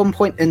 At one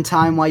point in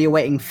time, while you're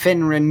waiting,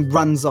 Finrin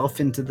runs off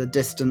into the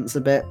distance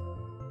a bit.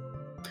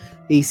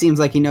 He seems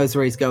like he knows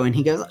where he's going.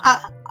 He goes,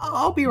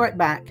 I'll be right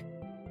back.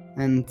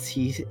 And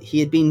he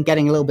had been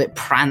getting a little bit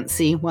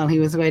prancy while he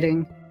was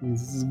waiting.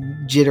 He's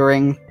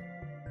jittering.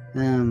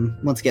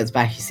 Once he gets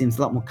back, he seems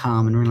a lot more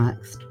calm and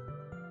relaxed.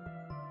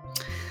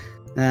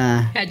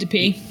 Had to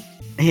pee.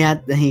 He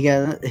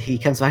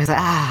comes back. He's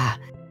like,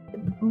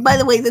 by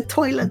the way, the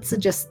toilets are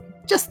just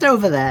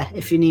over there.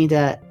 If you need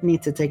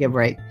to take a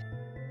break.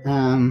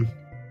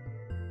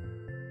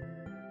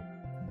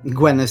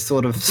 Gwyneth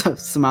sort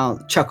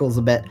of chuckles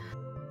a bit,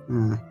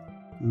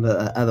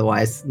 but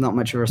otherwise not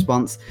much of a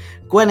response.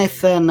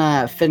 Gwyneth and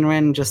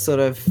Finrin just sort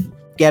of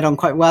get on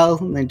quite well.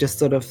 They're just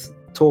sort of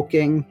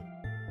talking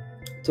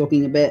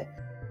a bit.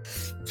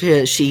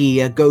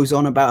 She goes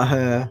on about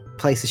her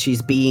places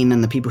she's been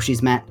and the people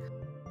she's met.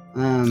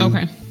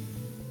 Okay.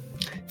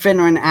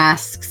 Finrin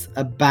asks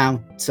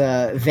about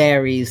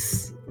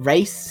Vari's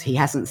race. He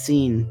hasn't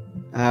seen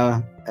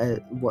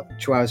what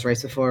Chihuahua's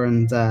race before,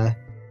 and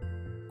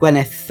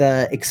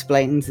Gwyneth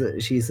explains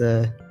that she's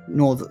a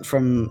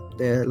from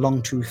the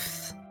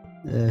Longtooth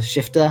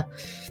shifter.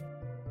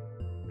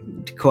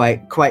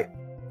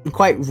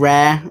 Quite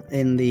rare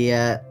in the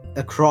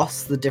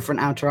across the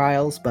different Outer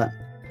Isles, but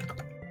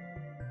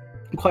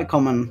quite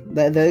common.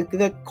 They're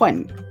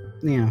quite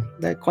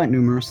they're quite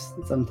numerous.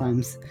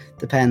 Sometimes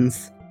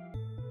depends.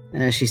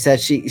 She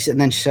said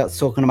and then she starts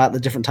talking about the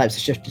different types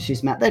of shifters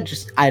she's met. They're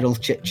just idle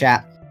chit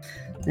chat.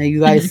 Are you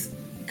guys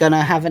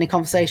gonna have any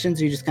conversations?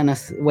 Or are you just gonna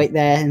wait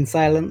there in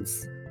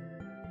silence?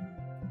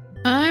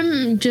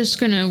 I'm just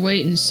gonna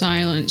wait in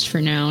silence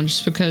for now,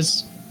 just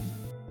because,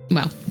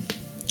 well,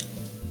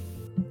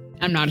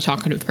 I'm not a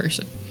talkative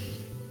person.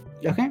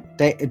 Okay,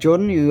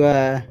 Jordan, you.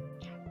 I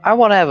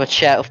want to have a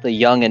chat with the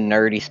young and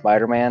nerdy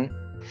Spider-Man.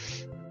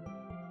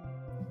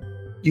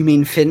 You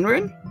mean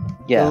Finrin?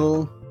 Yeah.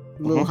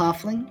 Little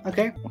halfling?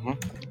 Okay. Mhm.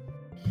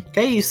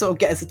 Okay, you sort of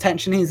get his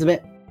attention. He's a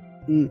bit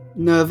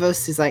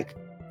nervous. He's like,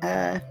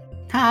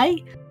 hi.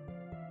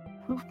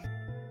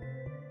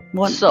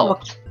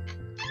 What?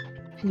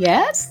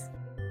 Yes?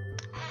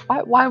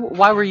 Why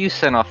were you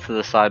sent off to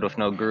the side with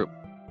no group?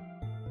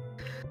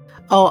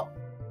 Oh,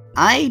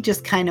 I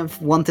just kind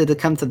of wanted to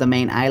come to the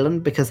main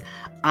island because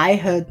I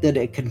heard that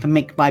it could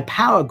make my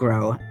power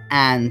grow,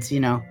 and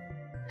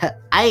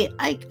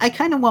I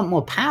kind of want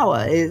more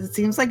power. It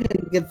seems like a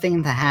good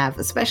thing to have,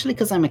 especially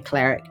because I'm a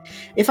cleric.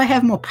 If I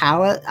have more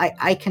power,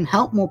 I can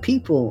help more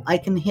people. I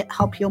can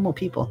help heal more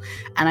people.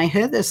 And I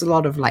heard there's a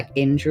lot of like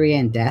injury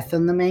and death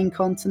on the main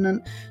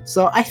continent,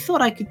 so I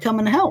thought I could come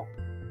and help.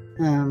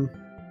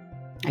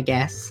 I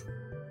guess.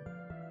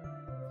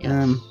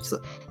 Yes.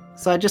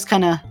 So I just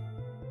kind of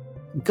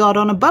got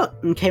on a boat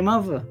and came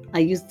over. I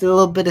used a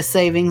little bit of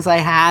savings I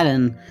had,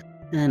 and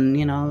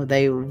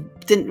they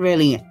didn't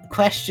really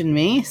question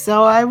me,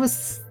 so I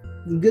was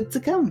good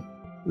to come.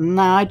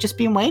 Now I've just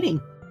been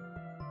waiting.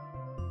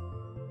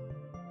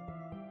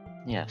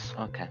 Yes,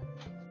 okay.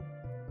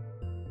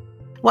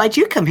 Why'd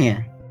you come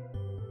here?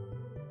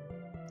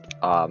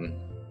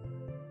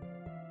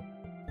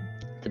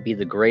 To be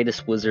the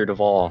greatest wizard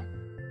of all.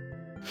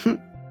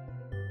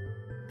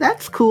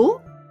 That's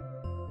cool.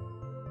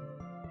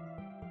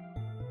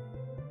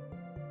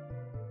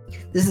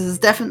 This is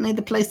definitely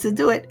the place to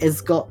do it.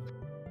 It's got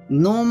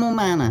normal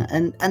mana,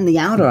 and the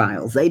Outer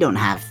Isles, they don't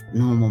have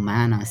normal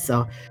mana,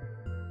 so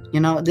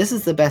this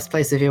is the best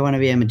place if you want to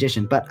be a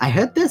magician. But I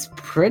heard there's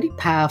pretty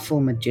powerful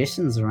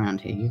magicians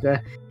around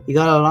here. You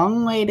got a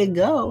long way to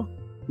go,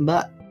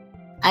 but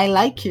I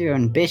like your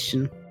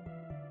ambition.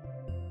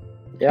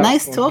 Yep.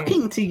 Nice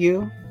talking to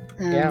you.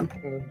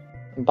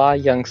 Bye,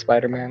 young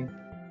Spider-Man.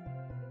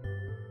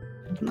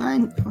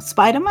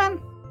 Spider-Man?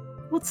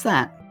 What's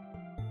that?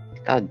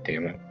 God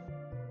damn it.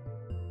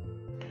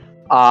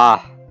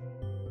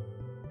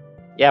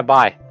 Yeah,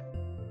 bye.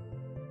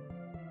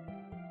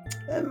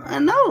 I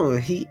know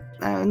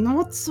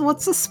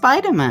what's a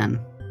Spider-Man?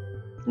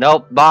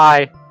 Nope,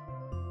 bye.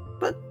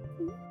 But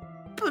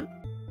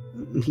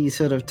he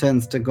sort of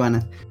turns to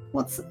Gwyneth.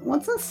 What's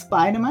a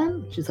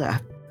Spider-Man? She's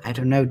like, I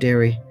don't know,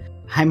 dearie.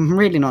 I'm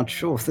really not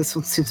sure. This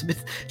one seems a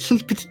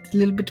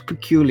little bit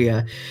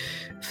peculiar.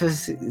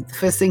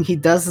 First thing he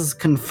does is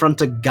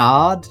confront a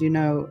guard, you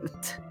know.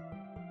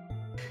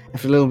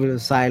 After a little bit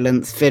of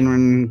silence,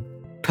 Finran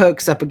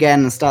perks up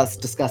again and starts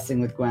discussing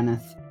with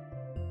Gwyneth.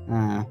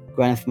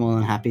 Gwyneth more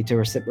than happy to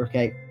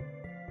reciprocate.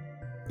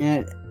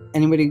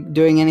 Anybody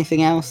doing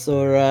anything else,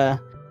 or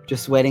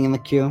just waiting in the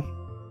queue?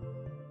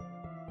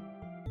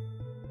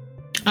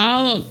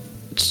 I'll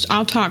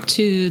talk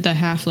to the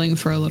halfling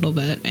for a little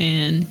bit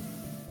and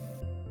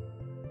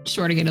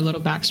sort of get a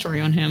little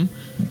backstory on him.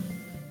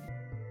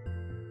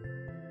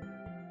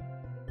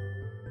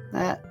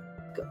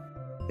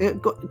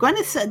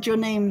 Gwyneth said your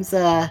name's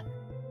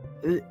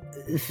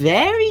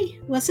Very,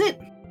 was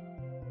it?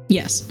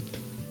 Yes.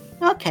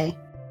 Okay.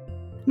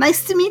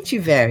 Nice to meet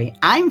you, Very.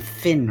 I'm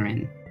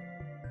Finran.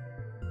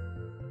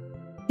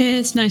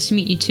 It's nice to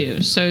meet you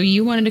too. So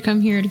you wanted to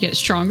come here to get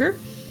stronger?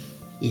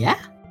 Yeah.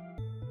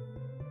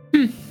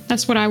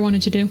 That's what I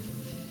wanted to do.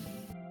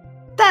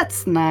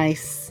 That's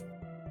nice.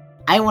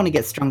 I want to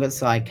get stronger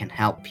so I can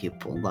help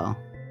people, though.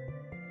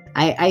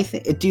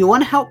 Do you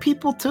want to help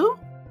people too?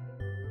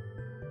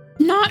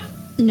 Not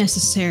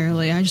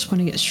necessarily. I just want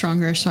to get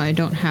stronger so I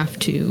don't have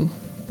to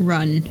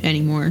run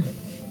anymore.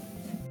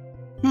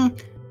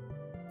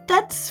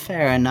 That's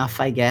fair enough,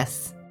 I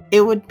guess.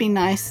 It would be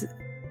nice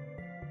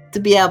to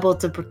be able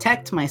to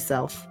protect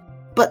myself.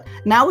 But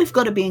now we've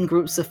got to be in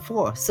groups of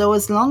 4, so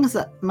as long as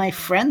my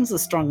friends are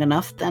strong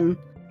enough, then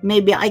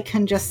maybe I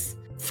can just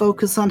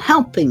focus on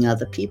helping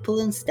other people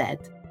instead.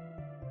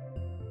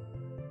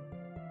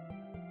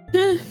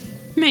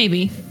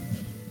 Maybe.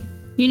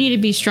 You need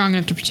to be strong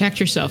enough to protect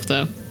yourself,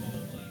 though.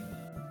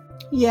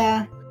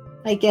 Yeah,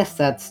 I guess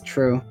that's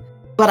true.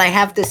 But I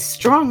have this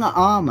strong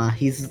armor.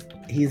 He's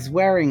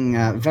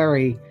wearing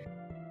very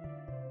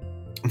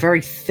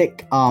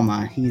thick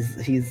armor. He's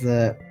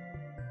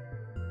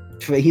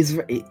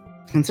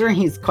considering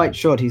he's quite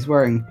short, he's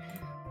wearing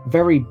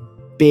very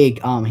big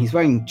armor. He's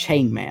wearing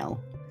chainmail.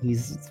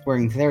 He's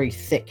wearing very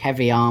thick,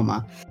 heavy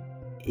armor.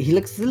 He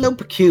looks a little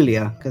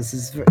peculiar because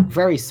he's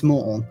very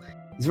small.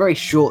 He's very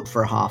short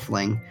for a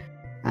halfling,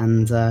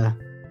 and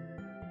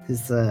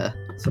his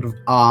sort of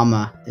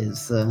armor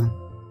is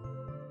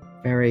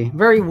very,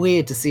 very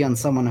weird to see on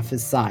someone of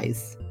his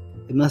size.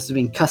 It must have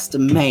been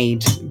custom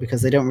made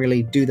because they don't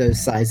really do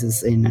those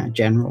sizes in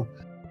general.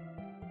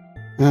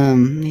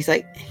 He's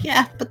like,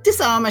 yeah, but this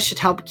armor should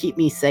help keep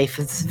me safe.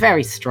 It's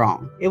very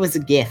strong. It was a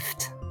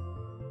gift.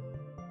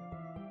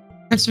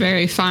 That's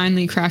very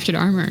finely crafted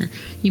armor.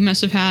 You must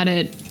have had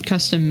it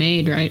custom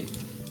made, right?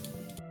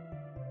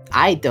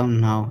 I don't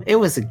know. It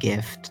was a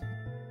gift.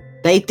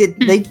 They did.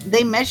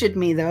 They measured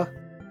me though.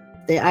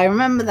 I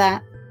remember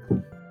that.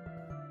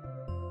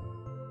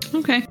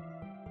 Okay.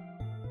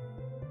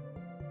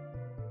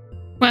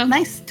 Well,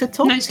 nice to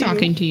talk. Nice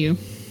talking to you.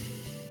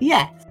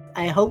 Yes.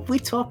 I hope we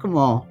talk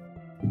more.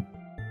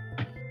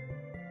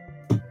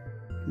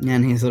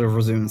 And he sort of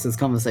resumes his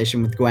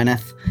conversation with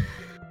Gwyneth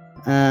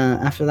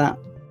after that.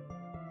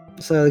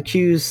 So the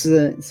queue's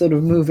sort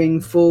of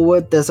moving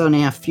forward. There's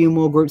only a few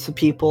more groups of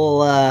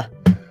people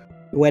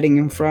waiting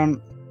in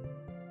front.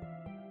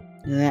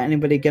 Is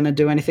anybody gonna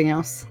do anything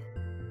else?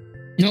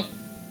 Nope.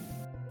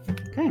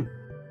 Okay.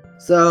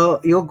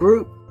 So your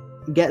group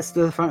gets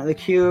to the front of the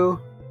queue.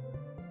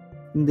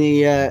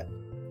 The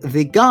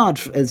guard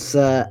is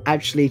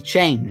actually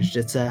changed.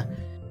 It's a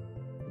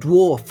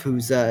dwarf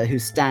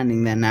who's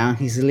standing there now.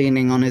 He's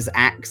leaning on his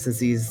axe as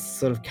he's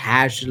sort of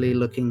casually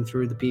looking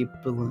through the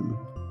people and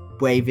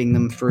waving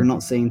them through,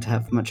 not seeming to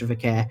have much of a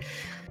care.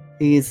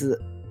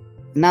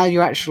 Now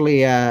you're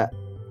actually a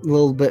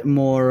little bit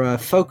more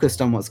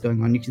focused on what's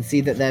going on. You can see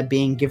that they're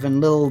being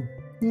given little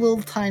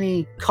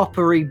tiny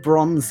coppery,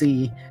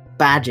 bronzy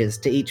badges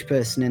to each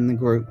person in the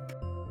group.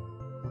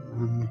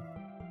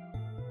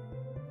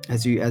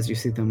 As you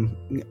see them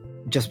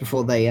just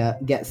before they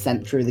get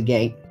sent through the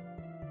gate.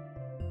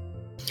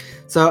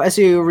 So as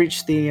you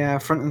reach the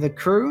front of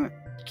the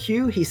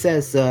queue, he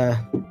says,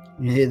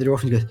 you hear the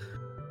dwarf and he goes,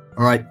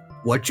 "All right,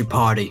 what's your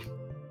party?"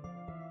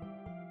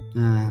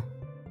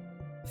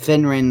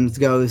 Finran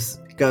goes,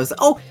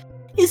 "Oh,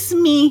 it's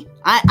me.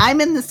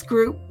 I'm in this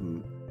group."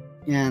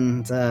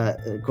 And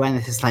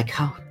Gwyneth is like,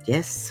 "Oh,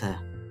 yes,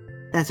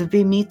 that would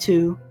be me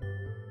too."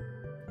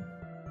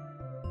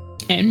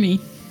 And me.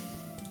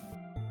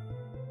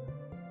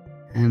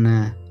 And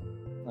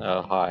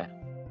oh, hi.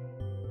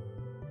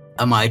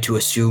 Am I to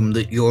assume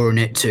that you're in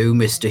it too,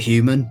 Mr.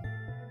 Human?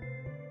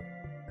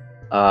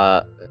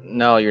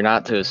 No, you're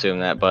not to assume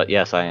that, but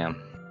yes, I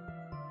am.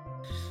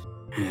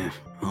 Yeah,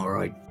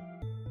 alright.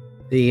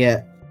 He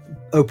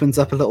opens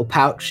up a little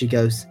pouch, he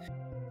gives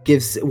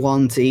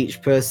one to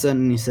each person,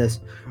 and he says,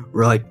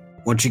 "Right,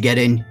 once you get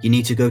in, you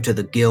need to go to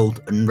the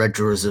guild and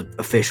register as an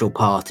official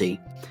party.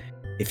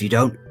 If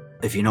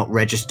you're not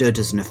registered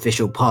as an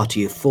official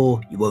party of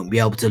 4, you won't be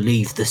able to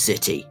leave the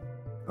city.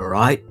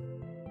 Alright?"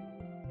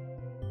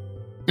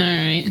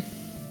 Alright.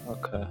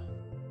 Okay.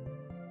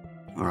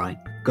 Alright,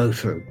 go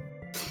through.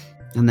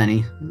 And then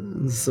he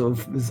sort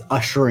of is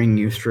ushering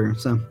you through.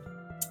 So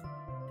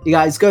You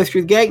guys go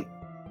through the gate.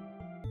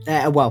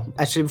 Well,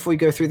 actually, before you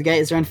go through the gate,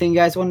 is there anything you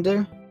guys want to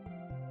do?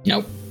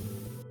 Nope.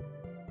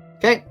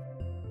 Okay.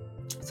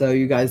 So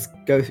you guys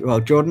go through. Well,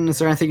 Jordan, is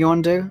there anything you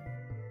want to do?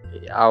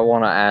 I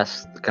want to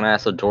ask. Can I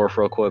ask the dwarf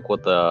real quick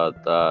what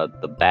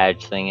the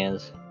badge thing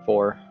is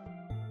for?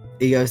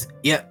 He goes,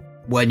 "Yep.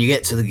 When you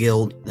get to the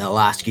guild, they'll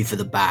ask you for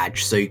the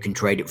badge, so you can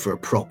trade it for a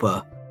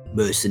proper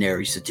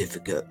mercenary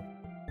certificate.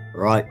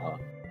 Right?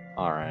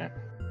 All right.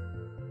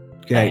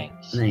 Okay."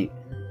 Thanks. And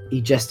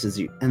he gestures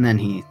you, and then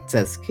he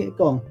says, "Okay,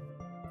 go on,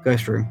 go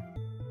through."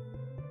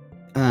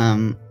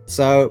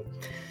 So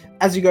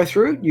as you go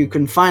through, you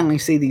can finally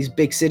see these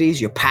big cities.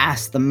 You're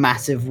past the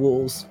massive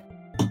walls.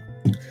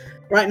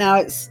 Right now,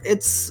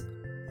 it's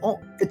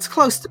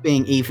close to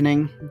being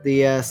evening.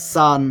 The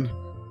sun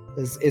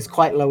is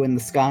quite low in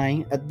the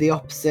sky. At the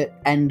opposite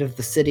end of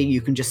the city,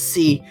 you can just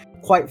see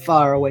quite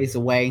far a ways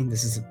away.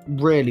 This is a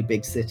really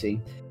big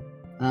city.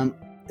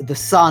 The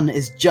sun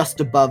is just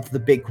above the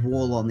big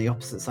wall on the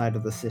opposite side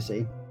of the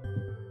city.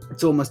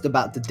 It's almost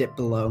about to dip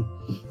below.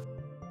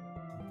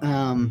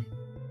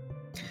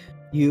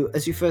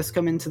 As you first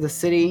come into the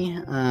city,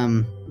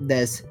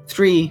 there's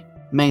 3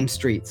 main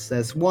streets.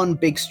 There's one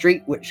big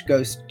street which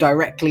goes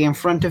directly in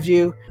front of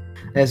you.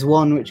 There's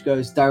one which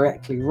goes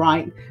directly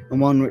right, and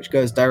one which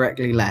goes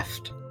directly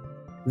left.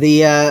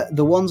 The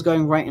ones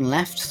going right and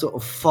left sort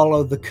of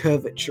follow the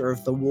curvature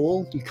of the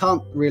wall. You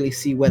can't really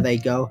see where they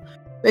go,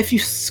 but if you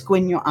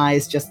squint your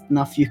eyes just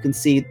enough, you can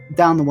see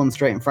down the one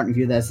straight in front of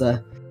you. There's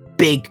a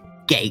big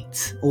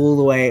gate all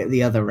the way at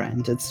the other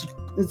end.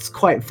 It's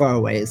quite far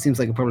away. It seems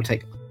like it'll probably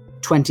take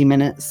 20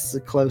 minutes,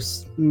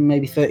 close,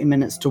 maybe 30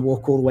 minutes to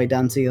walk all the way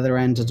down to the other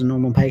end at a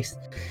normal pace.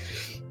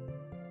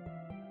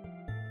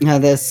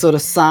 There's sort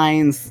of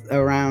signs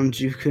around.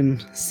 You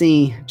can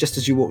see just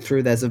as you walk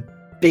through, there's a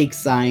big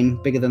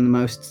sign, bigger than the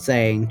most,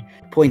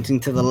 pointing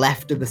to the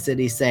left of the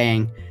city,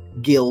 saying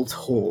Guild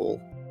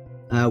Hall,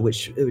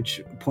 which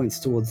points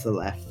towards the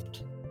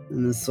left.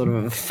 And there's sort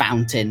of a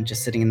fountain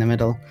just sitting in the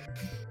middle.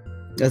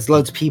 There's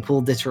loads of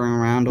people dittering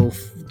around, all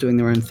doing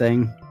their own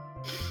thing.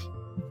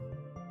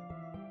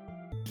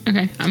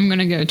 Okay, I'm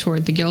gonna go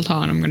toward the guild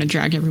hall and I'm gonna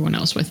drag everyone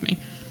else with me.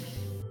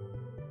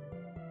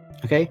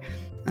 Okay.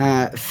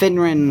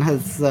 Finrin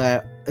has,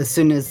 as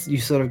soon as you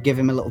sort of give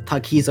him a little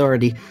tug, he's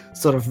already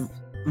sort of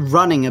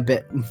running a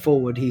bit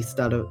forward. He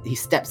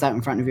steps out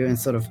in front of you and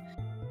sort of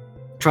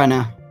trying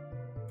to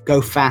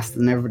go faster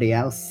than everybody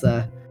else.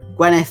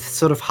 Gwyneth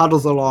sort of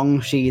huddles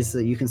along.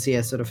 You can see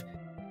her sort of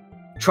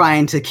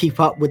trying to keep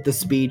up with the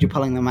speed you're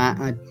pulling them at.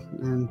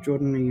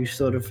 Jordan, are you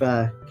sort of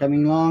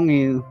coming along? Are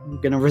you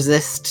going to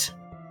resist?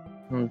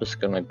 I'm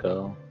just gonna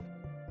go.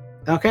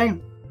 Okay.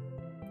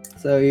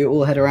 So you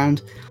all head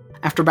around.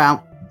 After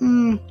about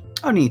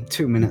only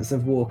 2 minutes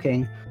of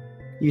walking,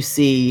 you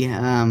see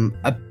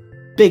a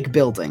big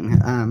building.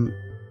 On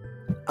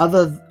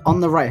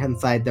the right-hand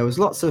side, there was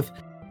lots of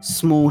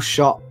small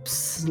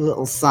shops,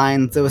 little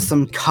signs. There were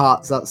some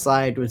carts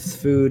outside with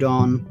food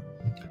on.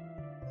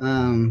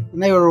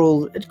 They were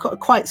all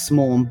quite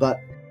small, but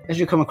as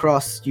you come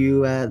across,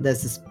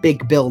 there's this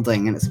big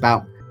building, and it's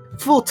about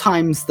 4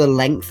 times the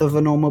length of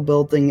a normal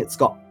building. It's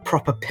got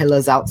proper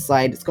pillars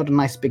outside. It's got a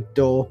nice big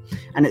door,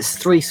 and it's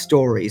 3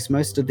 stories.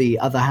 Most of the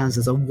other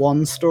houses are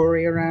 1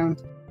 story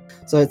around,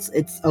 so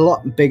it's a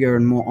lot bigger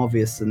and more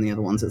obvious than the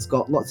other ones. It's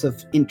got lots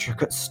of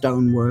intricate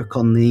stonework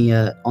on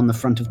the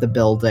front of the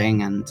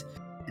building, and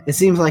it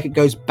seems like it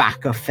goes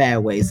back a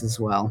fair ways as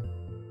well.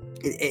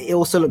 It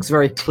also looks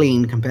very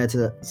clean compared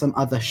to some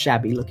other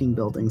shabby-looking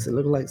buildings. It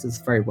looks like it's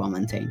very well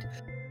maintained.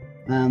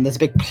 There's a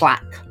big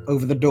plaque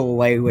over the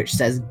doorway which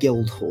says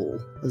Guild Hall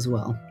as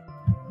well.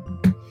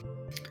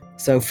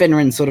 So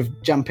Finrin's sort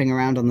of jumping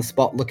around on the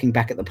spot, looking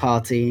back at the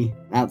party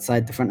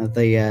outside the front of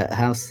the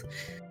house,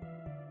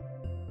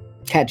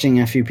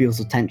 catching a few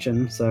people's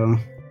attention. So,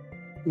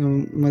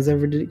 what's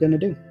everybody going to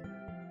do?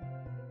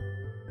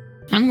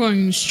 I'm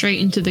going straight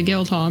into the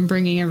guild hall and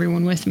bringing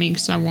everyone with me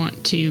because I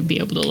want to be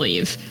able to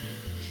leave.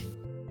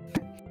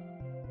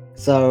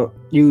 So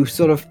you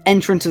sort of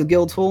enter into the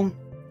guild hall.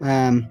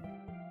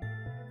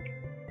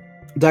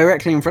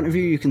 Directly in front of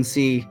you, you can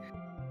see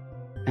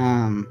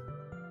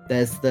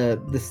there's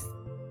this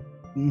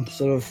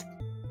sort of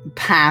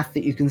path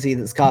that you can see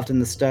that's carved in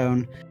the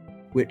stone,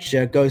 which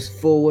goes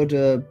forward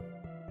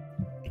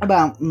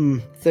about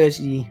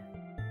 30.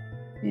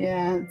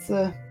 Yeah, it's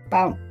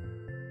about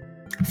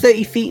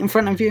 30 feet in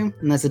front of you,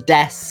 and there's a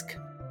desk.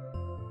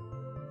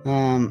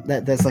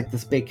 There's like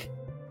this big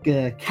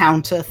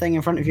counter thing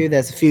in front of you.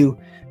 There's a few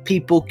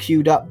people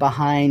queued up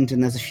behind,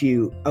 and there's a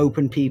few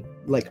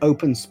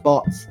open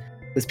spots.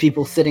 There's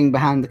people sitting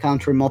behind the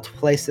counter in multiple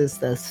places.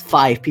 There's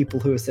 5 people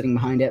who are sitting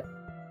behind it.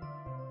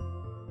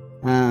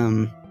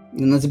 And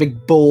there's a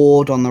big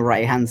board on the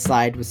right-hand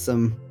side with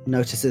some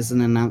notices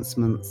and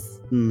announcements.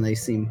 And they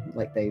seem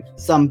like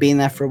some been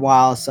there for a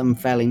while, some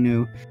fairly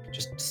new,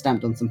 just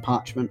stamped on some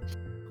parchment.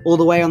 All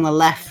the way on the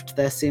left,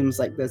 there seems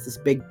like there's this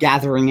big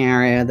gathering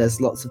area. There's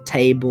lots of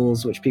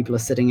tables which people are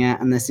sitting at,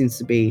 and there seems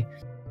to be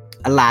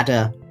a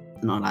ladder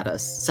not ladder, a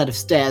set of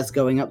stairs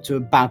going up to a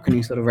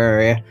balcony sort of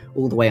area,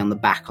 all the way on the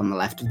back on the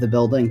left of the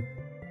building.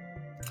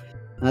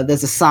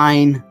 There's a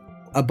sign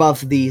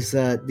above these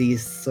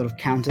sort of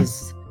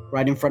counters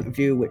right in front of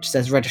you, which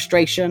says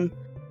registration,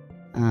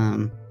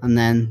 and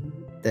then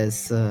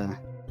there's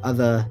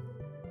other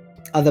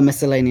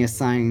miscellaneous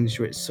signs,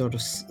 which sort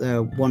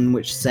of one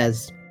which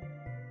says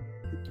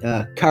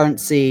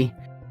currency,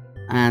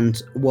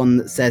 and one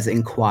that says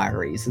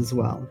inquiries as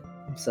well.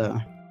 So,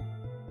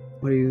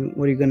 what are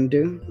you going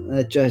to do?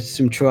 Judge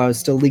Simchua is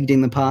still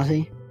leading the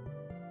party.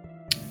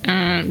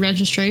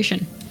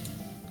 Registration.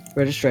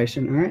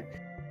 Registration. All right.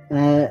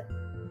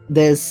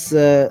 There's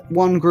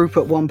one group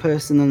at one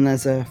person, and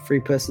there's a free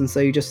person. So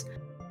you just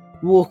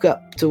walk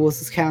up towards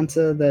this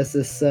counter. There's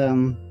this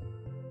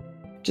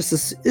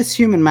this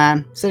human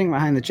man sitting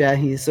behind the chair.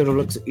 He sort of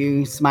looks at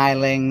you,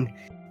 smiling,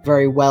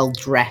 very well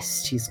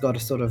dressed. He's got a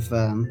sort of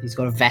he's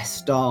got a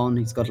vest on.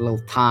 He's got a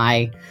little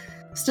tie.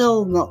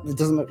 Still not. It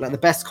doesn't look like the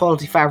best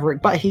quality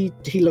fabric, but he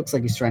looks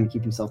like he's trying to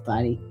keep himself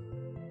tidy.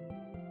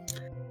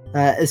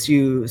 As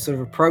you sort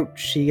of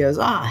approach, he goes,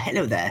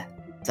 hello there.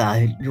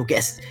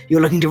 You're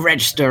looking to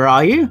register,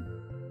 are you?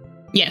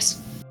 Yes.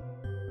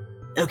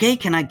 Okay,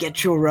 can I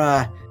get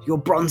your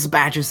bronze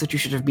badges that you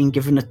should have been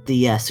given at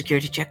the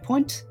security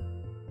checkpoint?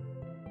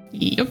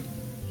 Yep.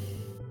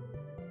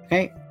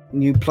 Okay,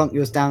 you plunk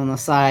yours down on the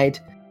side.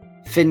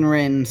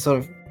 Finrin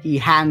he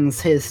hands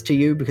his to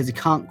you because he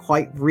can't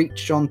quite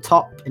reach on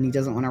top, and he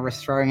doesn't want to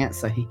risk throwing it,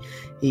 so he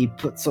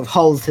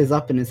holds his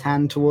up in his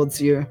hand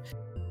towards you.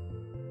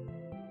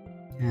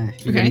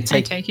 Okay,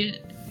 I take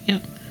it.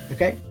 Yep.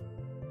 Okay.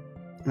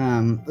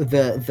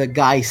 The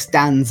guy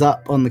stands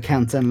up on the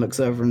counter and looks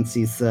over and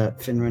sees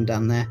Finran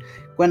down there.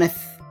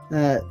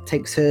 Gwyneth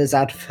takes hers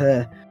out of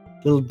her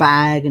little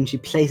bag and she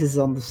places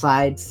it on the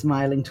side,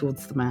 smiling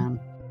towards the man.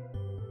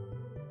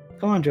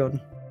 Come on,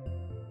 Jordan.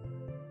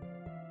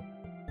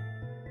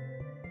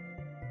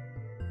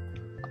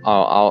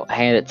 I'll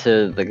hand it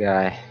to the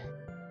guy.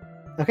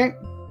 Okay.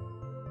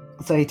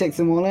 So he takes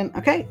them all in.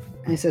 Okay.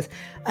 And he says,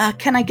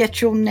 can I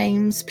get your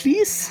names,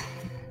 please?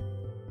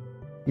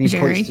 And he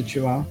points to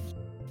Chihuahua.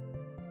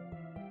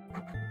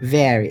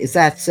 Very. Is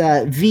that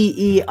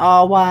Very?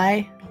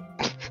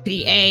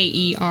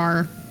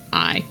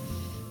 Vaeri.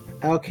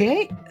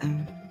 Okay.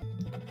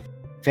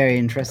 Very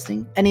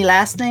interesting. Any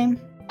last name?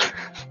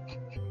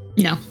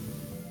 No.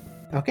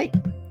 Okay.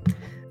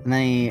 And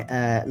then he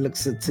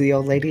looks to the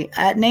old lady.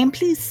 Name,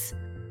 please?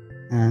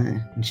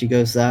 And she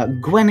goes,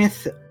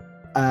 Gwyneth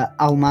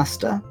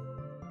Almaster.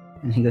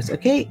 And he goes,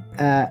 okay.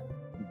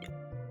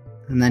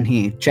 And then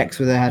he checks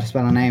with her how to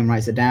spell her name,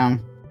 writes it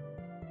down.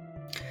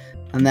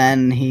 And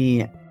then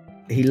he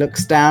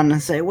looks down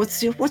and says,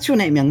 what's your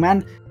name, young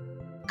man?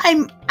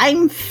 I'm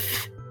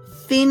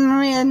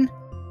Finrian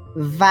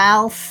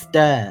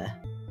Valster.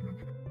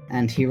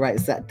 And he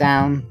writes that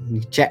down. He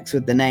checks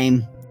with the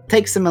name.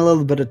 Takes him a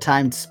little bit of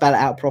time to spell it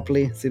out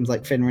properly. Seems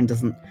like Finran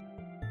doesn't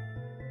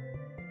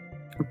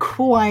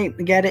quite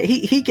get it.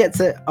 He gets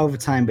it over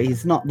time, but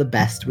he's not the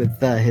best with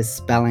his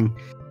spelling.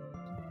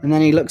 And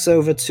then he looks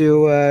over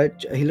to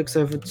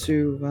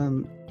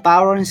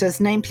Bauron and says,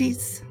 "Name,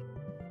 please."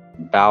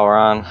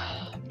 Bauron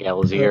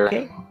Galazir.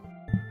 Okay.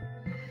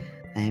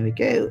 There we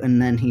go.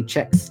 And then he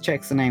checks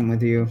the name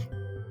with you.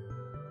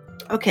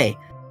 Okay.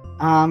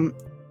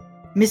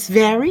 Miss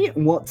Very,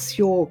 what's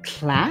your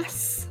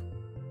class?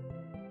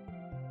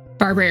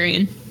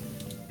 Barbarian.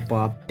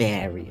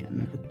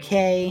 Barbarian.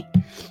 Okay.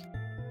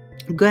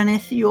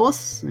 Gwyneth,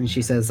 yours? And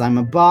she says, I'm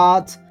a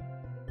bard.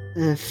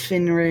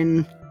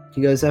 Finrin,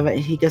 he goes over.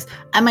 He goes,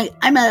 I'm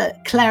a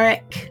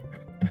cleric.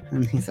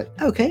 And he's like,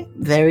 okay,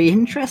 very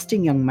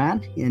interesting, young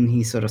man. And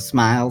he sort of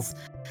smiles.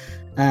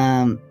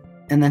 And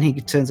then he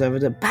turns over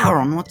to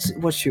Bauron.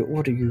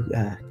 What are you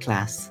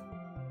class?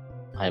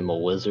 I'm a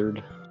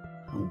wizard.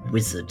 A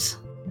wizard.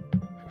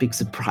 Big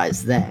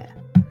surprise there.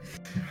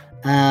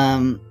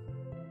 And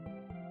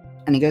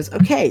he goes,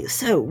 okay,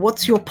 so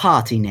what's your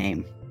party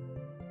name?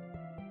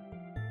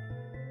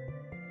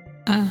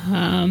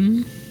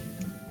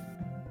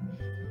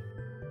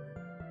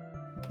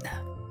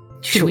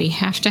 Do we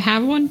have to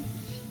have one?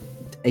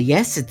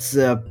 Yes, it's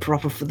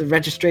proper for the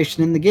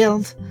registration in the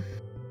guild.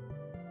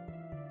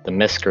 The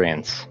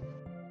Miscreants.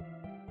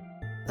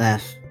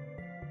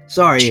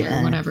 Sorry.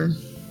 Sure, whatever.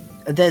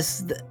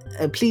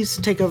 Please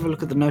take over a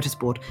look at the notice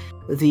board.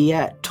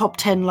 The top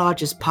 10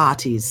 largest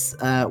parties.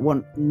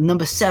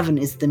 Number 7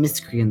 is the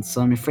Miscreants,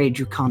 so I'm afraid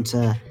you can't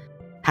have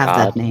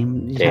that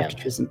name. You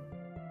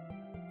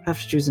have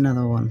to choose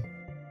another one.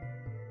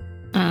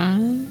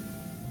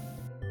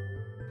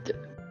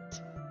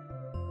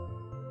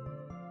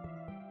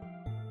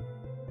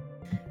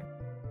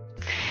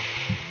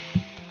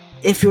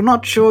 If you're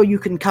not sure, you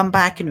can come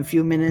back in a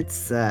few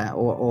minutes,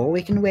 or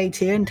we can wait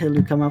here until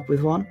you come up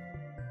with one.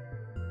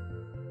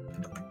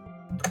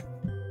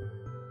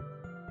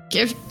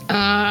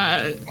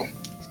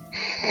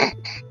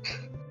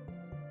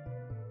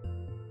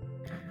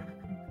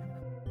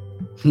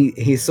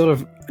 He's sort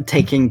of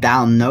taking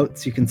down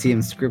notes. You can see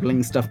him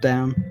scribbling stuff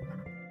down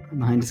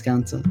behind his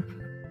counter.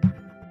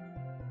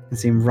 You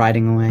see him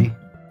riding away.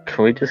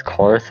 Can we just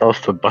call ourselves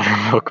the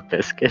Buttermilk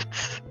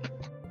Biscuits?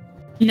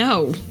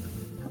 No.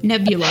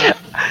 Nebula.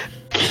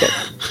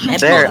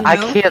 There, I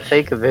No. can't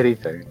think of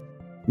anything.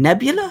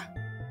 Nebula?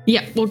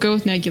 Yeah, we'll go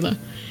with Nebula.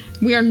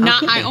 We are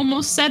not. Okay. I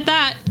almost said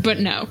that, but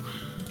no.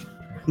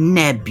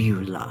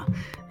 Nebula.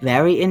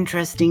 Very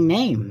interesting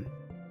name.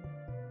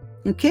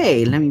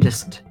 Okay, let me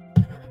just...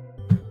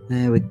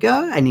 There we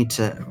go. I need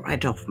to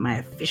write off my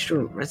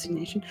official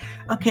resignation.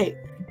 Okay.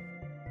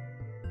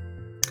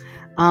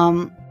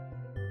 And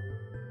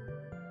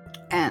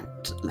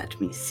let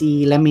me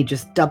see. Let me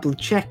just double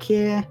check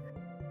here.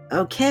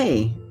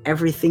 Okay,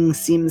 everything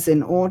seems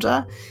in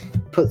order.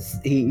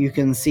 You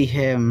can see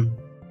him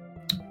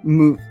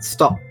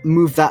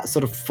move that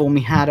sort of form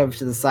he had over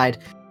to the side,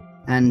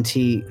 and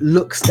he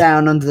looks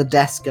down under the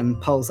desk and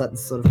pulls out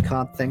this sort of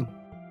card thing,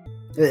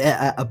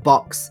 a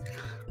box,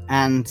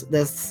 and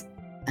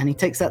he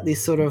takes out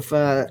these sort of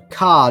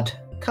card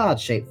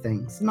shaped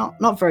things,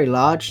 not very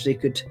large, so you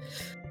could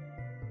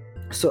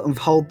sort of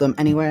hold them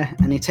anywhere.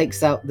 And he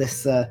takes out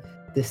this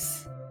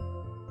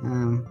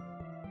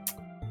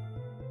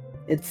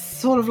it's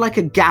sort of like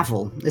a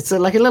gavel. It's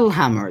like a little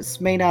hammer. It's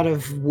made out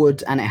of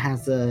wood, and it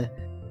has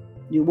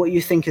what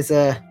you think is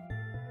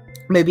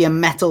maybe a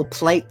metal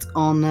plate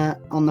on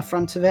the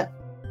front of it.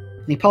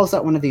 And he pulls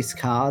out one of these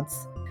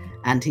cards,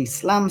 and he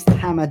slams the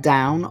hammer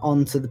down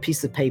onto the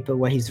piece of paper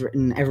where he's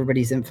written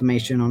everybody's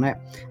information on it,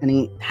 and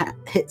he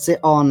hits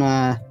it on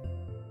a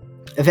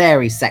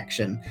Very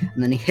section,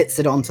 and then he hits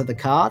it onto the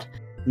card,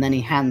 and then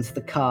he hands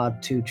the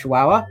card to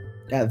Chihuahua,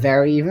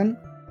 Very even,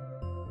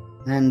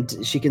 and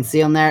she can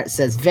see on there it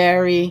says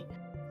Very,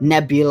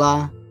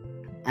 Nebula,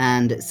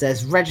 and it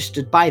says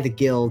registered by the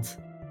guild,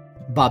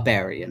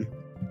 Barbarian,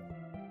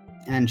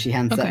 and she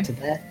hands that to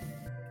there.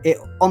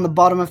 On the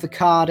bottom of the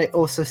card it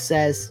also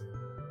says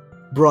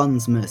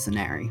Bronze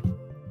Mercenary,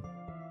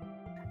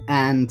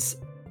 and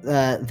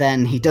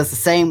then he does the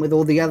same with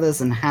all the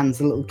others and hands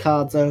the little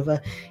cards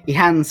over. He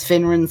hands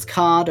Finran's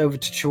card over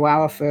to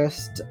Chihuahua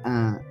first,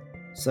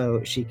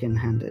 so she can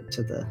hand it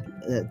to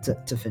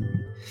to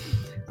Finran.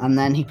 And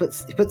then he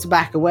puts it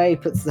back away,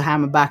 puts the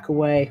hammer back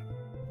away,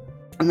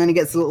 and then he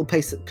gets a little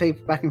piece of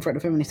paper back in front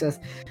of him, and he says,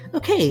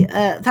 "Okay,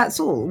 that's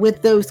all.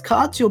 With those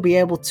cards, you'll be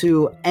able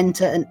to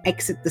enter and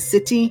exit the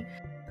city.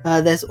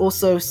 There's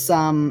also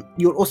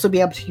you'll also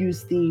be able to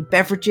use the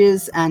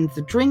beverages and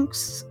the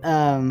drinks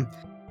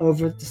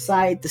over at the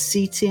side, the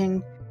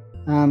seating.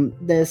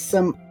 There's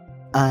some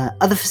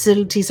other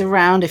facilities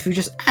around. If you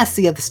just ask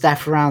the other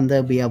staff around,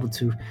 they'll be able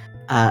to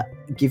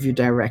give you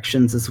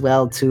directions as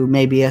well to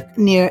maybe a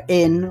near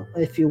inn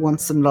if you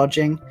want some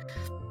lodging.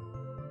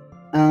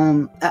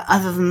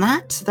 Other than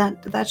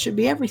that should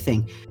be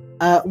everything.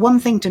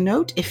 One thing to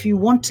note, if you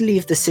want to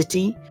leave the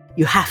city,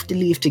 you have to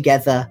leave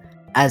together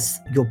as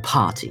your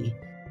party.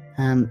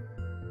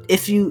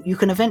 If you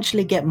can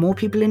eventually get more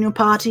people in your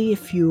party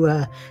if you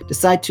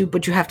decide to,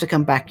 but you have to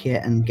come back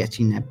here and get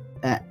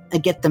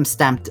them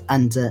stamped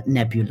under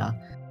Nebula.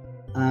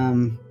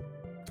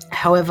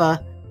 However,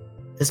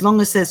 as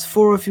long as there's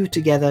 4 of you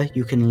together,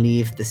 you can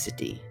leave the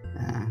city.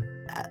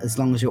 As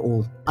long as you're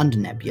all under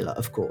Nebula,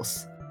 of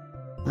course.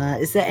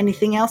 Is there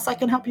anything else I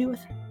can help you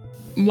with?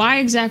 Why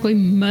exactly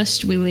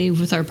must we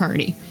leave with our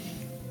party?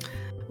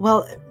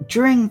 Well,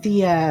 during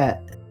the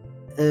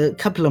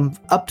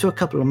up to a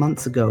couple of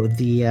months ago,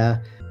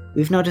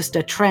 we've noticed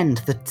a trend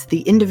that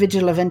the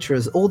individual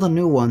adventurers, all the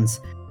new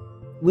ones,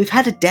 we've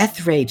had a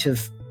death rate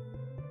of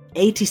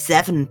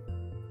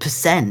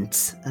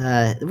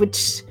 87%,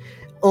 which,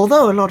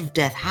 although a lot of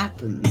death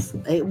happens,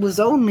 it was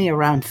only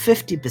around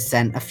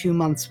 50% a few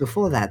months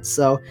before that.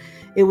 So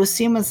it was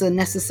seen as a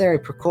necessary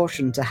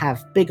precaution to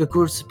have bigger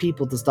groups of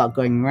people to start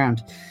going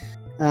around.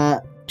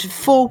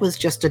 4 was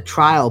just a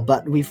trial,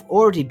 but we've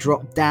already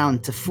dropped down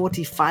to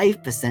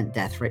 45%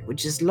 death rate,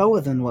 which is lower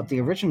than what the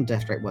original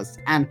death rate was.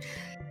 And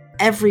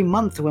every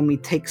month when we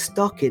take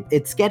stock,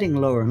 it's getting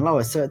lower and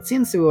lower. So it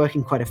seems to be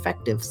working quite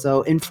effective.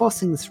 So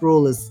enforcing this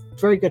rule is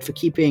very good for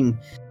keeping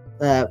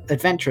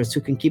adventurers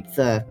who can keep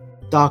the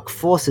dark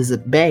forces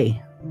at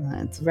bay.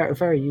 It's very,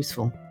 very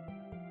useful.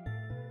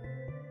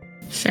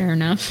 Fair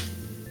enough.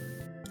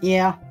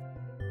 Yeah,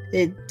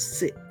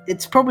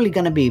 it's probably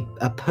going to be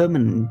a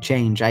permanent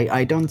change.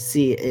 I don't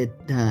see it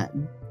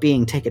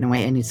being taken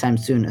away anytime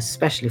soon,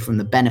 especially from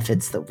the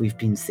benefits that we've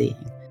been seeing.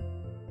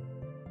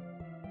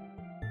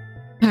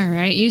 All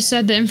right, you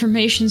said the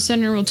information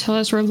center will tell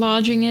us where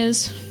lodging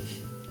is?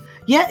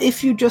 Yeah,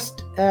 if you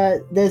just...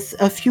 there's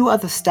a few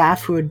other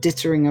staff who are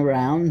dittering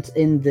around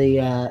in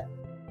the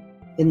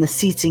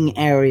seating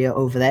area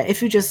over there.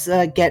 If you just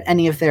get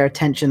any of their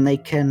attention, they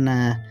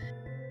can...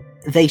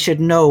 they should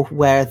know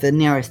where the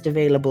nearest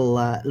available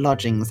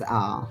lodgings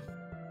are.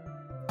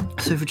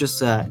 So if you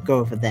just go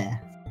over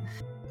there,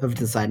 over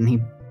to the side, and he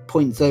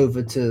points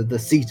over to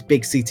the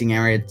big seating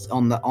area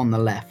on the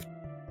left.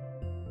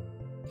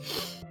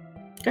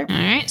 Okay.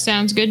 All right,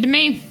 sounds good to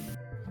me.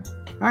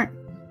 All right.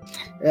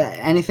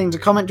 Anything to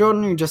comment,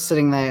 Jordan? Or you're just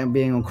sitting there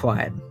being all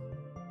quiet.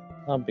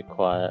 I'll be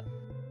quiet.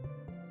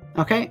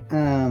 Okay.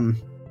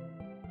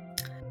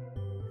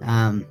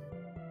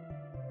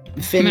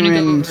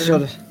 Finrin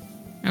sort of.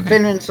 Okay.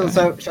 Finrin sort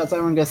of shouts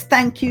over and goes,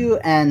 "Thank you,"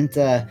 and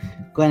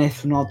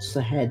Gwyneth nods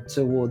her head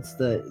towards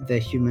the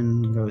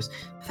human and goes,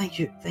 thank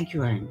you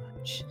very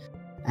much,"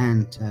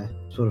 and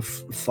sort of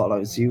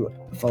follows you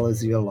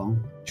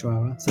along,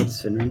 Chihuahua. So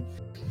does Finrin.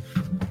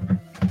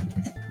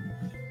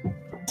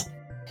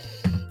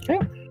 Okay.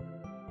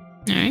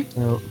 All right.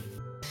 So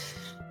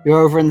you're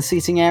over in the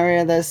seating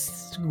area.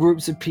 There's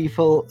groups of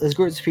people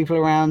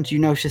around. You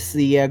notice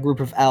the group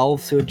of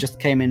elves who had just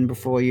came in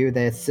before you.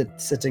 They're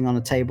sitting on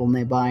a table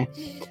nearby.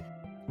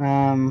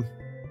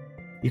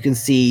 You can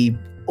see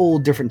all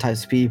different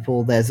types of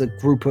people. There's a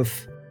group of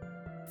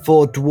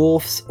 4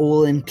 dwarfs,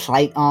 all in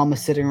plate armor,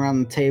 sitting around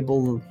the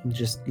table,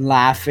 just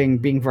laughing,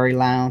 being very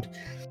loud.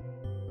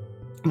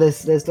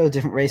 There's loads of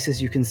different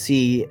races. You can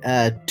see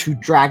 2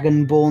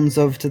 dragonborns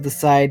over to the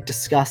side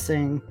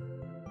discussing.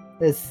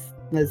 There's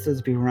loads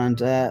of people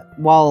around.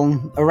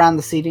 While around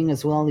the seating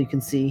as well, you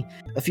can see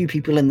a few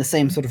people in the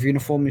same sort of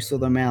uniform. You saw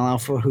the male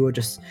alpha who are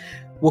just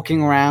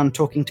walking around,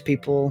 talking to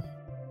people,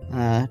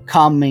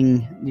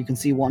 calming. You can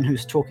see one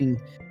who's starting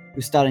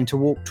to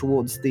walk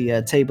towards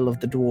the table of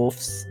the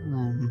dwarfs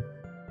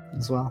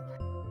as well.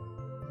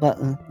 But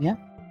yeah.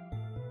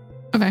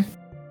 Okay.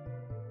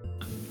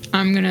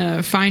 I'm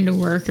gonna find a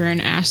worker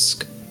and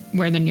ask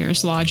where the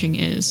nearest lodging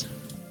is.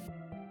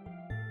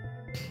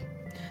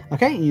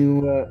 Okay,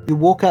 you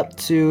walk up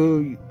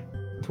to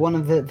one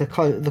of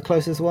the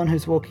closest one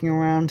who's walking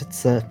around.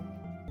 It's a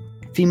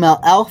female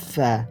elf.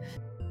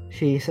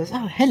 She says,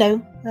 "Oh, hello.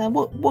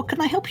 What can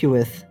I help you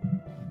with?"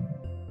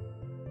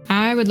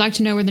 I would like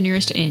to know where the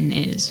nearest inn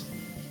is.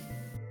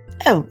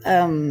 Oh,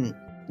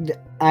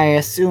 I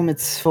assume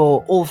it's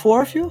for all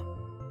 4 of you?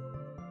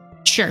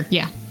 Sure,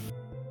 yeah.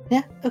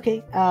 Yeah,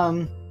 okay.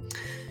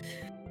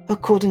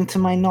 According to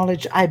my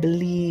knowledge, I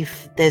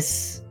believe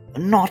there's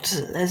not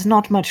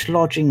much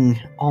lodging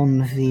on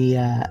the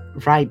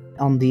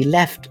the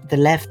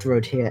left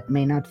road here,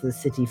 main out of the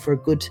city, for a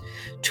good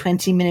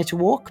 20-minute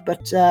walk,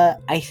 but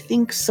I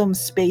think some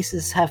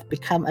spaces have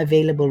become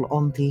available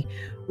on the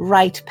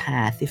right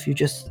path if you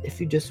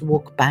just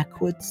walk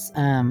backwards.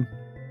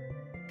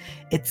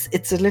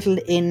 It's a little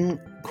inn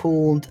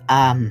called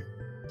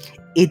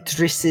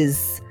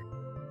Idris's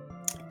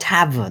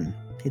Tavern.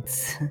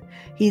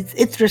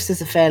 Idris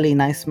is a fairly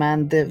nice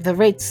man. The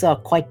rates are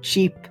quite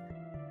cheap.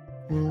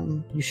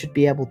 You should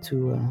be able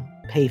to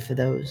pay for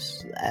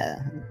those,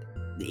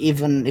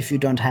 even if you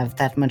don't have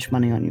that much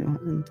money on you.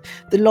 And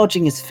the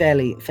lodging is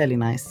fairly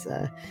nice.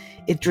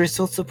 Idris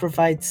also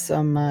provides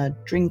some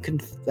drink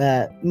and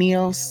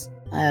meals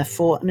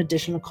for an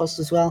additional cost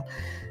as well.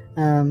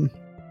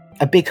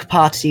 A big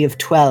party of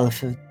 12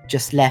 have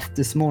just left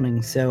this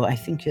morning, so I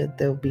think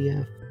there'll be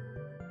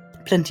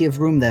plenty of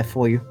room there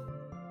for you.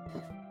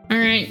 All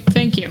right,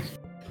 thank you.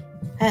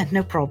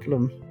 No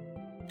problem.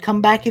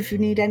 Come back if you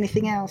need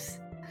anything else.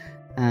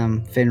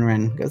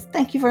 Finrin goes,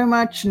 "Thank you very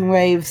much," and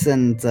waves,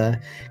 and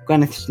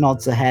Gwyneth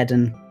nods her head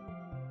and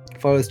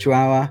follows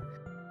Chihuahua.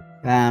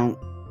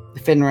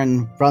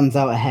 Finrin runs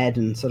out ahead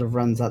and sort of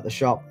runs out the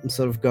shop and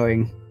sort of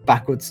going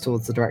backwards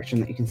towards the direction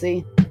that you can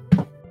see.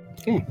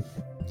 Okay.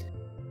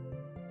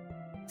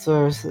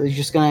 So you're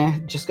just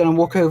gonna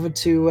walk over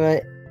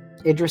to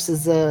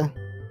Idris's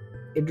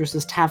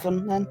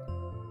tavern then?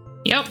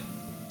 Yep.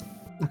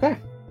 Okay.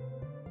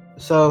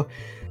 So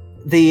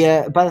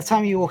by the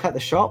time you walk out the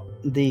shop,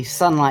 the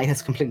sunlight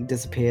has completely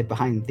disappeared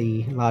behind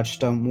the large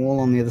stone wall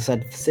on the other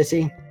side of the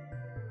city,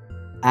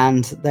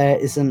 and there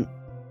isn't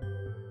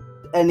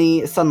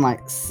any sunlight.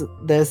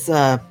 There's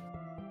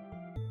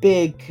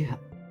big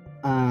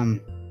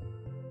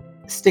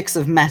sticks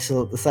of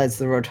metal at the sides of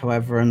the road,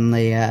 however, and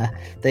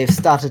they've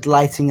started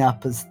lighting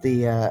up as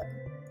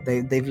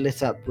they've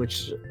lit up,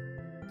 which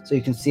so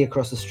you can see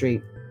across the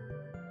street.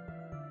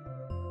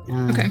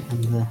 Okay.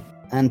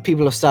 And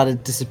people have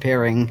started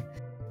disappearing.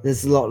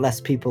 There's a lot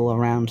less people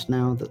around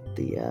now that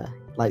the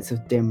lights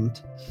have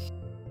dimmed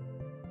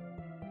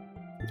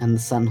and the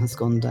sun has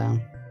gone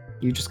down.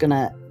 You're just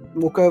gonna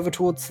walk over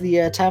towards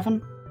the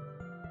tavern?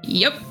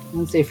 Yep.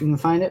 And see if you can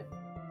find it?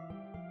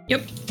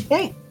 Yep.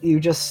 Okay,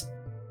 you just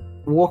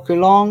walk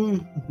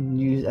along.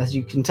 As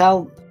you can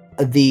tell,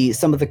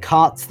 some of the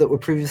carts that were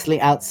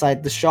previously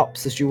outside the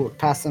shops as you walked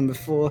past them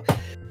before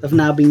have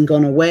now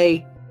gone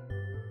away.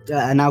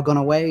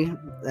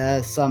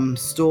 Some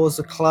stores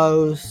are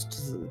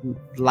closed.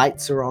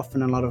 Lights are off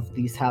in a lot of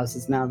these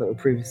houses now that were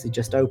previously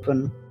just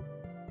open.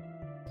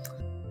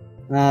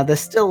 There's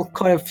still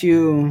quite a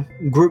few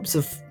groups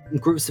of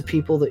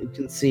people that you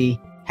can see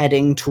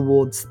heading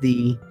towards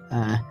the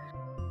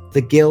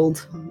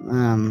guild.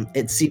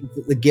 It seems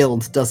that the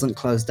guild doesn't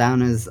close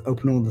down, is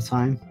open all the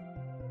time.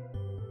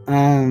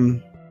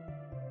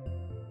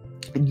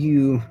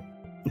 You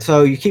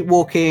keep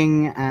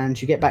walking and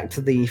you get back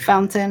to the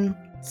fountain.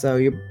 So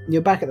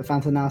you're back at the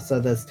fountain now. So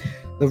there's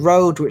the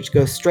road which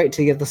goes straight to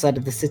the other side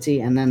of the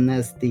city, and then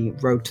there's the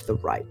road to the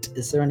right.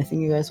 Is there anything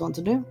you guys want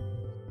to do?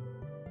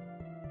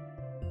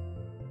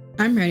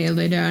 I'm ready to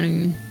lay down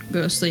and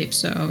go to sleep,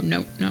 so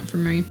nope, not for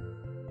me.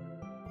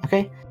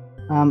 Okay.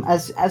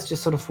 As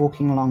just sort of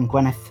walking along,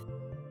 Gwyneth,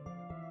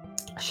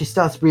 she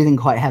starts breathing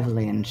quite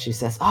heavily, and she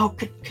says, "Oh,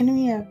 can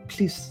we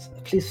please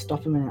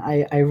stop a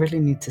minute? I really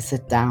need to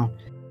sit down."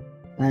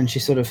 And she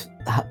sort of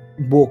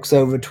walks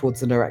over towards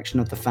the direction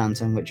of the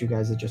fountain, which you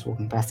guys are just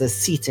walking past. There's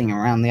seating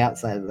around the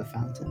outside of the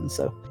fountain,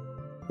 so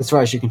as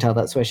far as you can tell,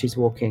 that's where she's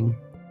walking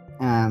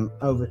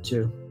over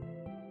to.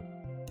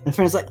 And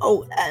Finn's like,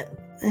 "Oh,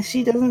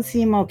 she doesn't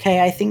seem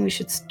okay. I think we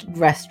should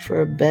rest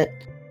for a bit."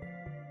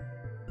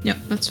 Yep,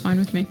 that's fine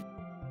with me.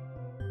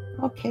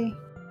 Okay.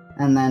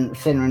 And then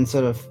Finran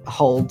sort of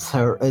holds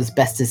her as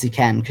best as he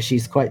can because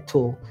she's quite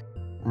tall.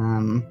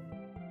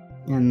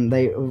 And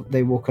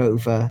they walk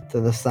over to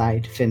the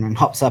side. Finran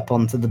hops up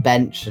onto the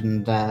bench,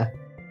 and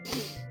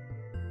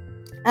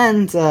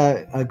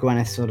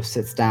Gwyneth sort of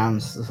sits down,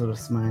 sort of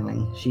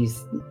smiling.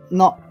 She's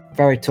not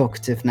very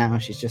talkative now.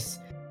 She's just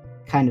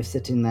kind of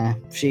sitting there.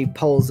 She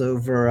pulls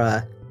over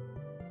a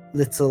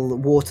little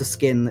water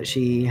skin that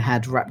she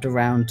had wrapped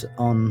around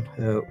on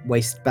her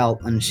waist belt,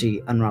 and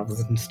she unravels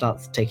it and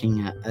starts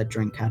taking a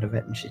drink out of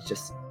it, and she's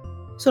just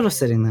sort of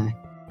sitting there,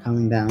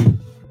 calming down.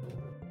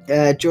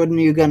 Jordan,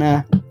 you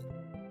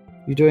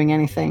doing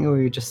anything, or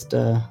are you just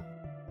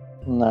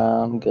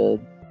Nah, I'm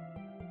good.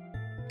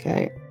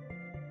 Okay.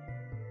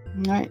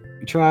 Alright.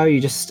 Trial,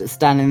 you just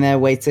standing there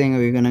waiting, or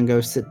are you gonna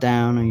go sit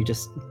down, or you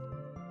just...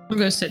 I'll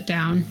go sit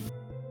down.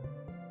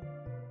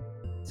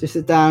 So you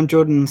sit down,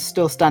 Jordan's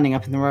still standing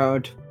up in the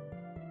road.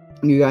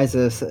 You guys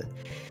have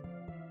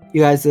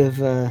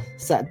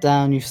sat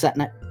down. You've sat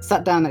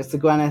down next to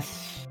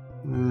Gwyneth.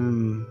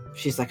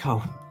 She's like,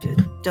 "Oh,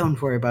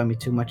 don't worry about me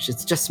too much.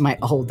 It's just my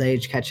old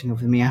age catching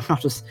up with me. I'm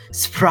not as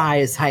spry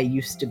as I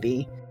used to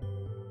be.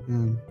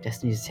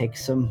 Just need to take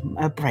some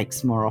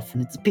breaks more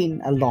often. It's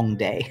been a long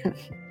day."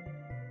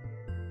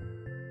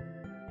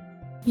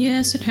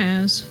 Yes, it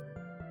has.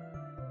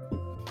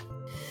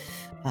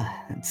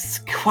 It's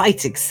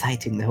quite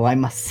exciting, though, I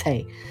must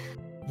say.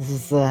 This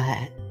is,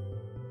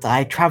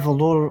 I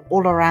traveled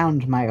all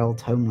around my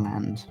old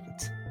homeland,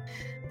 but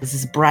this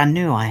is brand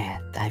new.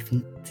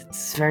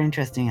 It's very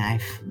interesting.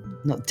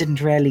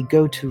 Didn't really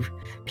go to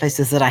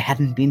places that I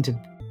hadn't been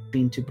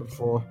to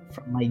before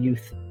from my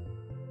youth.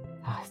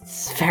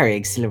 It's very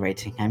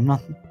exhilarating. I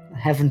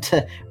haven't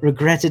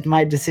regretted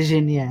my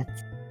decision yet.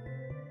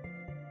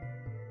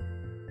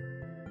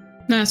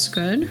 That's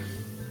good.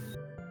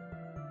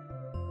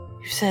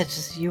 You said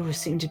you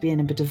seem to be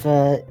in a bit of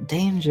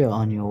danger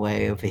on your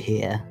way over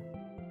here.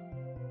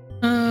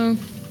 Don't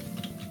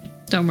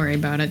worry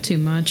about it too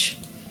much.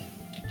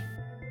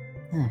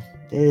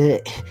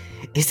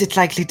 Is it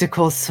likely to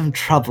cause some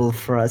trouble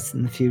for us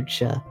in the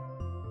future?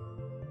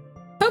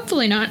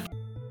 Hopefully not.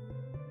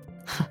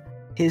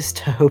 Here's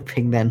to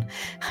hoping, then.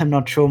 I'm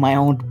not sure my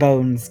old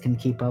bones can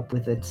keep up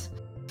with it.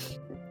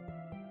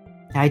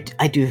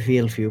 I do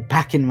feel for you.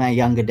 Back in my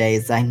younger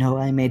days, I know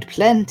I made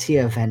plenty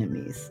of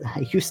enemies. I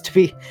used to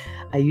be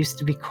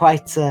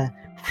quite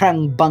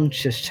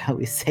rambunctious, shall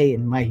we say,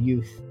 in my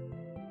youth.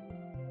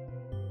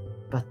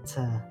 But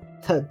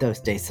those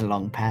days are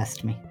long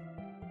past me.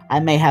 I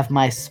may have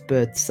my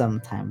spurts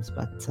sometimes,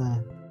 but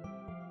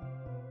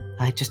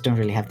I just don't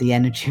really have the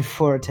energy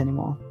for it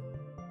anymore.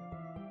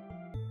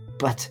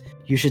 But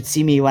you should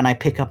see me when I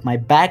pick up my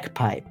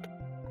bagpipe.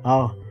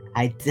 Oh,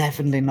 I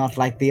definitely not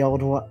like the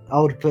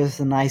old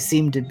person I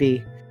seem to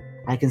be.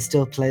 I can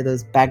still play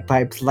those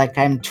bagpipes like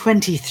I'm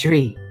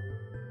 23.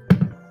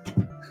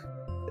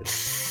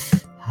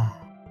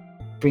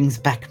 Brings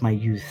back my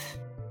youth.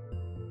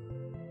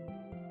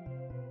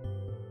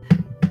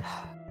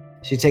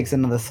 She takes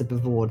another sip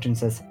of water and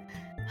says,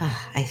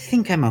 "I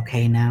think I'm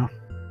okay now.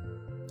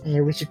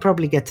 We should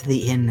probably get to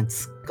the inn.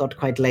 It's got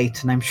quite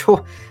late, and I'm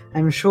sure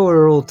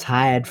we're all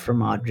tired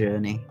from our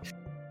journey."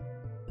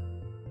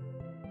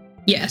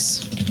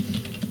 Yes.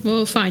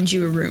 We'll find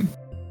you a room.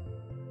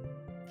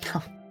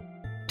 Oh,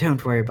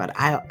 don't worry about it.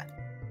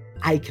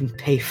 I can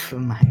pay for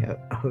my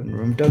own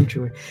room. Don't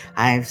you worry.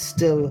 I'm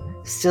still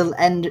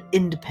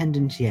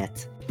independent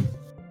yet.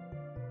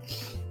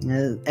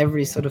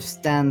 Everybody sort of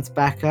stands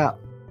back up.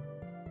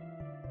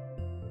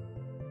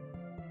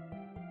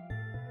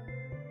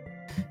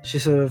 She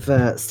sort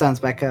of stands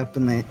back up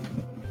and then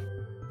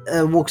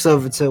walks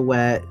over to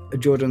where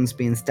Jordan's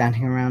been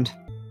standing around.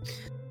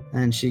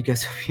 And she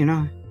goes,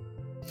 "You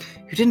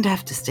didn't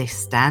have to stay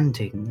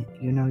standing.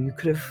 We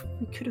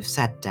could have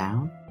sat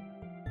down."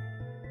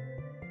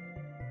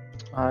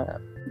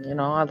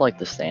 I'd like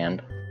to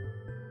stand.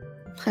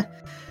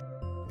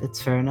 That's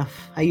fair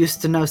enough. I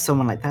used to know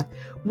someone like that.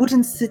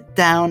 Wouldn't sit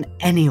down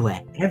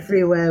anywhere.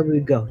 Everywhere we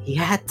go, he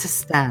had to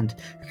stand.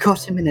 We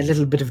got him in a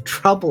little bit of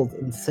trouble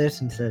in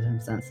certain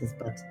circumstances,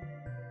 but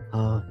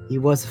he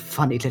was a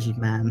funny little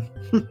man.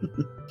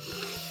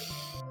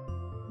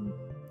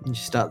 And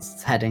she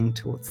starts heading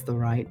towards the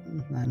right,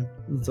 and then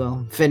as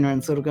well,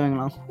 Finran sort of going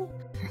along.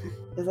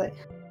 He's like,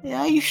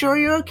 "Yeah, are you sure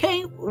you're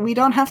okay? We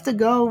don't have to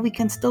go. We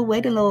can still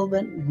wait a little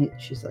bit." And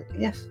she's like,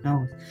 "Yes,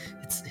 no,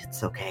 it's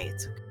okay.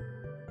 It's okay."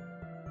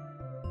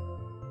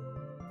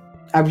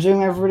 I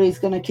presume everybody's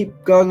gonna keep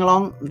going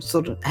along,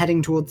 sort of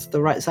heading towards the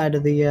right side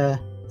of the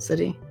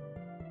city?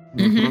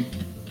 Mhm.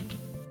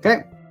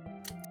 Okay.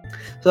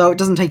 So it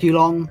doesn't take you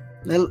long.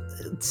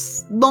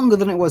 It's longer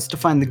than it was to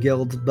find the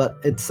guild, but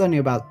it's only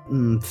about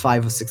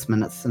 5 or 6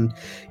 minutes, and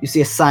you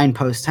see a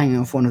signpost hanging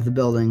off one of the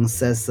buildings.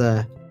 Says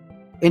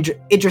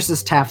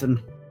Idris's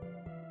Tavern.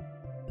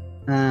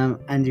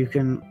 And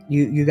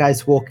you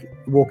guys walk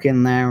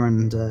in there,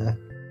 and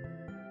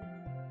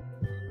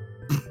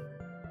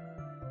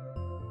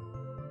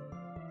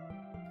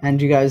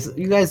and you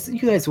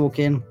guys walk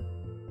in.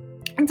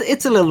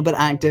 It's a little bit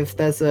active.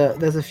 There's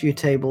a few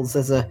tables.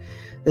 There's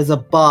a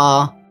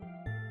bar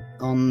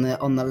on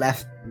the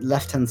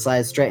left hand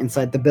side, straight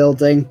inside the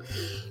building,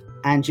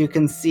 and you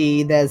can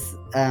see there's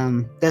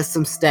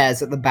some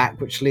stairs at the back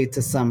which lead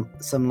to some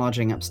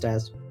lodging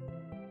upstairs.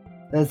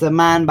 There's a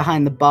man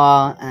behind the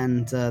bar,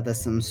 and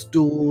there's some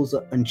stools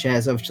and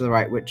chairs over to the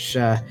right, which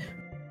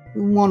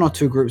one or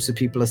two groups of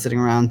people are sitting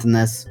around, and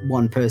there's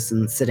one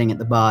person sitting at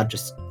the bar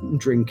just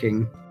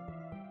drinking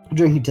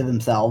to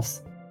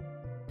themselves.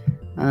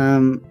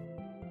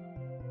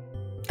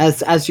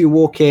 As you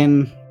walk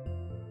in,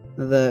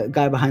 the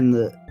guy behind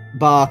the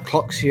bar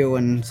clocks you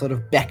and sort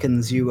of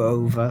beckons you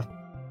over.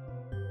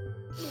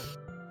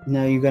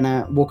 No, you're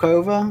gonna walk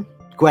over?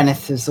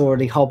 Gwyneth is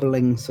already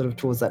hobbling sort of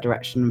towards that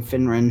direction, and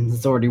Finran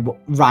has already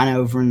ran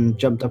over and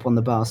jumped up on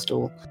the bar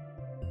stool.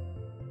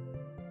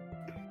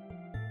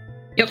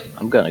 Yep.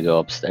 I'm gonna go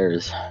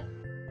upstairs.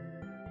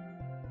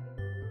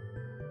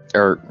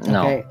 Or,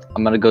 no, Okay.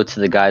 I'm gonna go to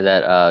the guy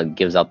that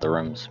gives out the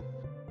rooms.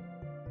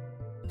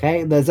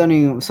 Okay, there's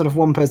only sort of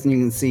one person you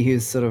can see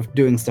who's sort of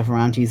doing stuff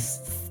around. He's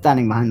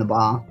standing behind the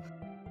bar.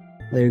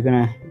 Are you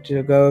gonna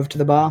go over to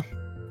the bar?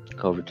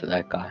 Go over to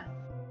that guy.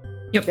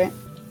 Yep. Okay.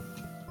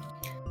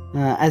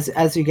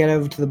 As you get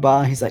over to the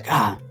bar, he's like,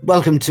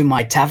 welcome to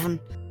my tavern.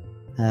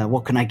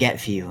 What can I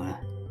get for you?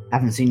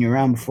 Haven't seen you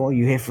around before.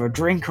 You here for a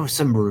drink or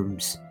some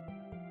rooms?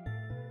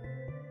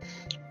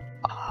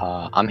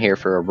 I'm here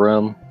for a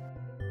room.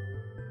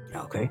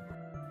 Okay.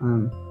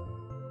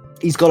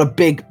 He's got a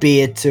big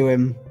beard to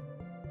him.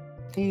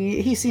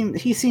 He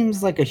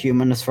seems like a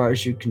human as far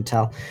as you can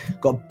tell.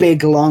 Got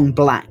big long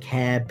black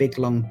hair, big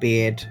long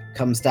beard,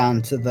 comes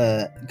down to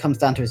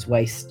his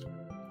waist.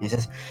 He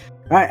says,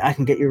 "Right, I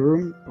can get you a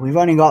room. We've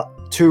only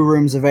got 2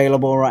 rooms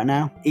available right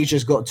now. Each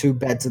has got 2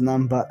 beds in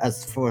them, but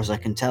as far as I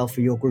can tell,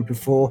 for your group of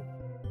 4,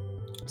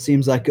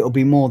 seems like it'll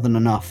be more than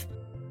enough.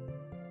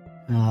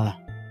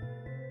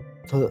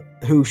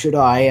 Who should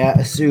I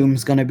assume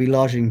is going to be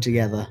lodging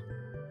together?"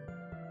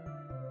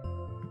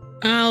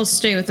 I'll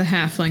stay with the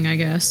halfling, I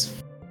guess.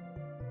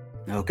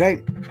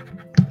 Okay.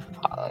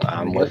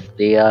 I'm with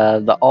the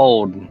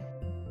old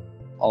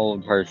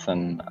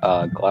person,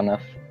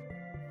 Gwyneth.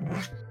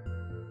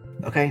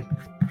 Okay.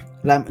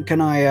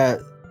 Can I,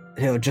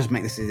 he'll just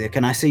make this easier.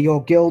 Can I see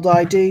your guild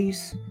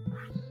IDs?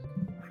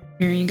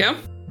 Here you go.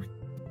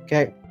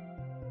 Okay.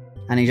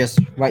 And he just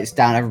writes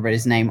down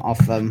everybody's name off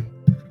them.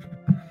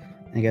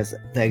 And he goes,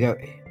 there you go.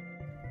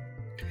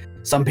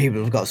 Some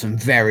people have got some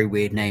very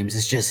weird names.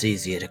 It's just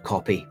easier to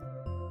copy.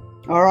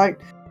 Alright.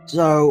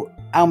 So,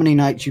 how many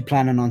nights you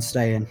planning on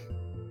staying?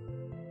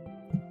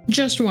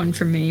 Just one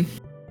for me.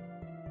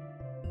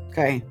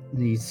 Okay.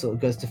 And he sort of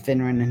goes to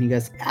Finran and he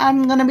goes,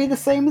 I'm gonna be the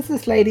same as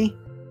this lady.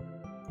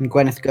 And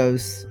Gwyneth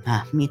goes,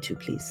 me too,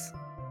 please.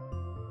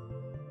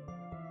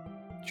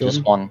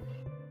 Just one.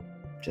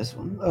 Just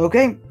one.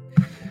 Okay.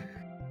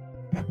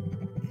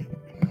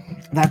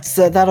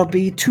 That'll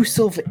be 2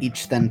 silver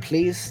each then,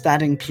 please.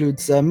 That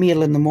includes a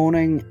meal in the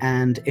morning,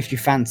 and if you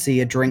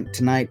fancy a drink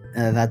tonight,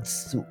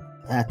 that's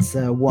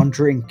 1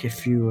 drink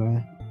if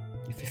you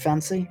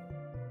fancy.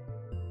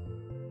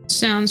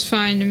 Sounds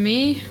fine to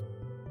me.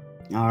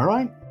 All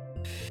right.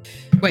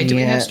 Wait, do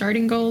we Yeah. have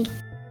starting gold?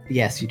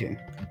 Yes, you do.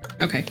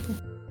 Okay.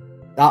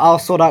 I'll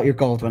sort out your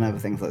gold whenever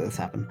things like this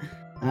happen.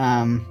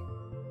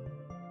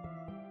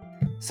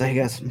 So he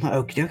goes,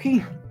 okie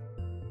dokie,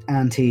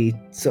 and he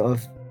sort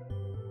of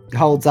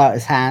holds out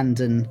his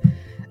hand, and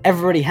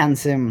everybody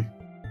hands him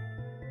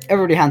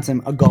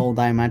a gold,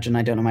 I imagine.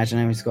 I don't imagine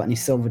anyone's got any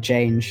silver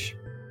change.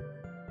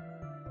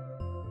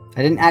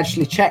 I didn't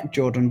actually check,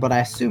 Jordan, but I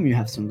assume you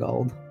have some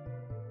gold.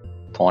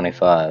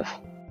 25.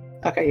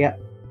 Okay, yeah.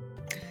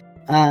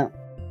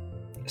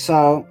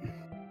 So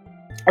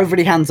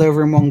everybody hands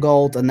over him 1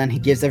 gold, and then he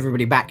gives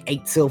everybody back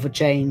 8 silver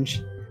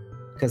change,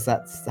 because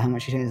that's how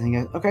much he takes. And he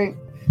goes, okay.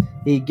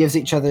 He gives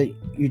each other,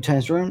 you turn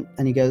his room,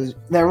 and he goes,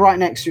 they're right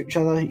next to each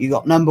other. You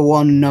got number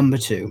 1 and number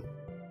 2.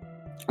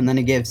 And then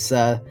he gives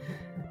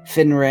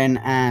Finran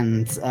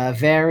and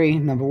Veri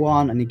number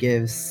 1, and he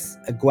gives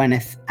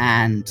Gwyneth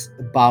and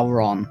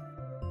Balron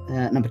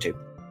number 2.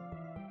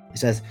 He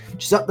says,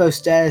 just up those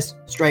stairs,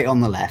 straight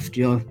on the left.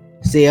 You'll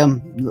see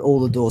them, all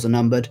the doors are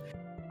numbered.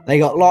 They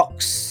got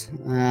locks.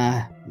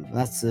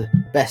 That's the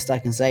best I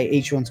can say.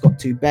 Each one's got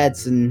 2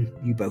 beds, and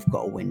you both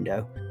got a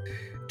window.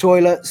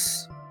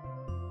 Toilets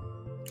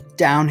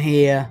down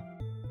here,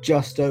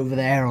 just over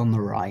there on the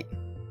right.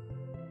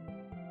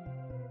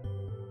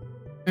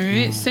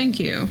 Alright, thank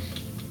you.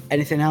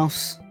 Anything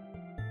else?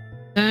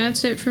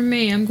 That's it for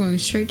me. I'm going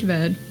straight to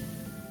bed.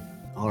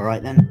 All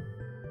right then.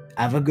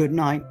 have a good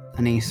night.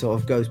 And he sort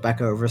of goes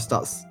back over,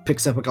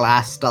 picks up a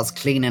glass, starts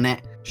cleaning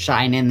it,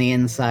 shining the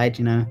inside,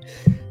 you know.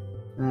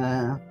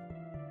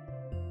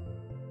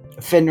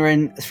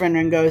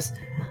 Finrin goes,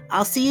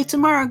 I'll see you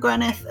tomorrow,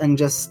 Gwyneth, and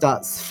just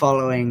starts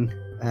following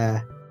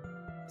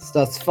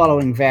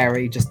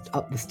Vary just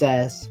up the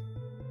stairs.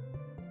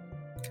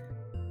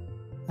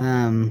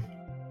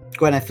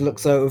 Gwyneth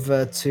looks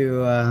over to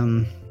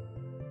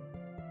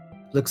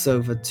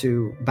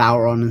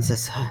Bowron and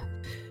says,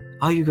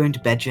 are you going to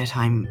bed yet?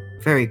 I'm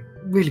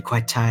really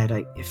quite tired.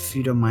 If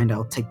you don't mind,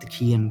 I'll take the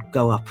key and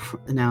go up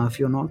now if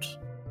you're not.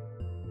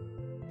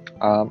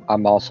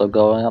 I'm also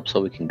going up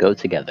so we can go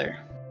together.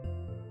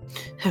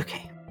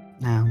 Okay.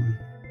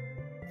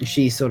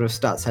 She sort of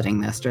starts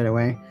heading there straight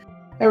away.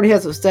 Everybody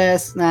heads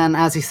upstairs, and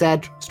as he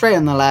said, straight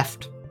on the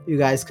left, you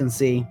guys can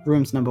see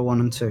rooms number 1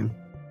 and 2.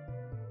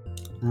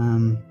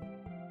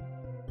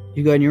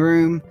 You go in your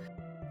room.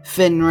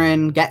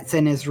 Finrin gets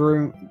in his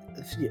room.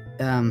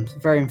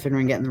 Vary and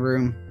Finrin get in the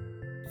room.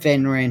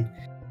 Finrin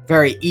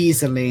very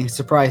easily,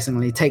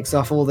 surprisingly, takes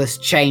off all this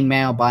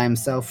chainmail by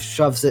himself,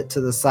 shoves it to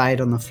the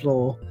side on the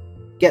floor,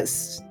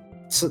 gets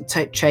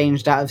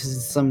changed out of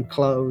some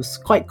clothes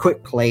quite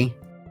quickly,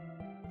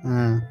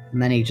 and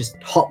then he just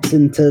hops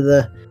into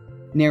the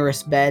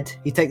nearest bed.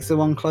 He takes the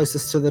one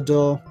closest to the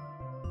door.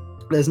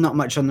 There's not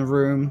much on the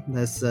room.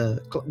 There's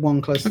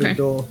one close to the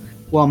door,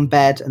 one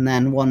bed, and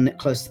then one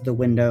close to the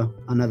window,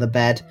 another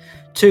bed,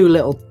 two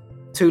little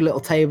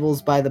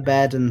tables by the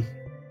bed, and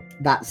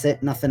that's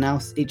it, nothing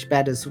else. Each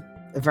bed has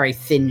a very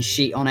thin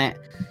sheet on it,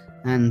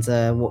 and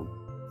what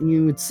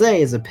you would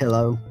say is a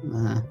pillow,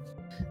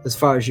 as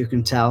far as you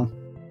can tell.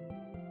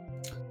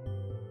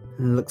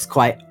 It looks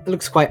quite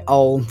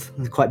old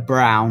and quite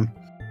brown,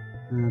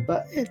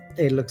 but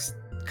it looks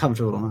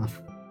comfortable enough.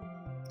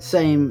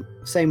 Same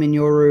in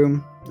your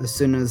room. As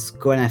soon as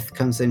Gwyneth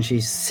comes in, she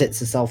sits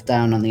herself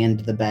down on the end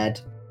of the bed,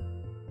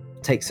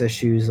 takes her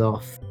shoes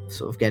off,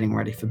 sort of getting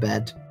ready for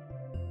bed.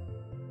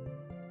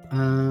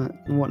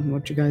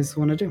 What do you guys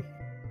want to do?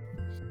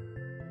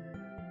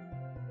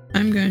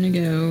 I'm going to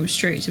go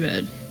straight to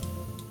bed.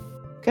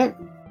 Okay.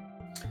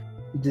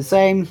 You do the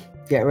same.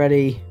 Get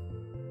ready.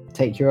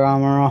 Take your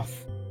armor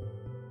off.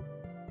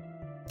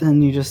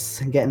 Then you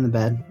just get in the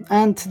bed.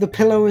 And the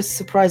pillow is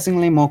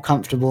surprisingly more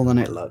comfortable than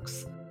it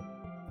looks.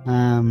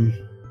 Bowron,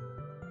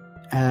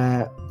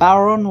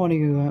 what are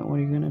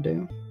you gonna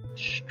do?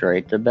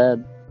 Straight to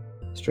bed.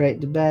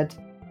 Straight to bed.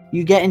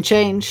 You getting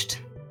changed?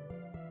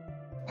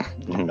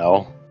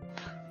 No.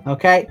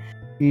 Okay.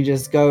 You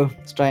just go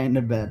straight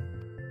into bed.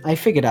 I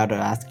figured I'd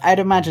ask. I'd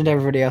imagined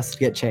everybody else would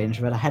get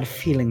changed, but I had a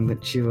feeling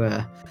that you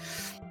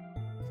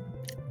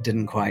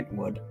didn't quite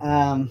would.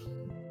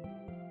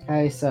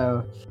 Okay,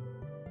 so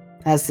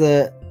as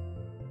the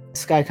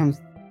sky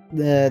comes,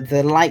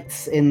 the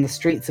lights in the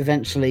streets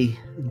eventually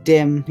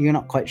dim. You're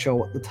not quite sure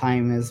what the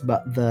time is,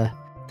 but the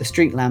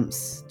street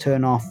lamps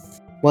turn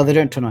off. Well, they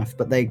don't turn off,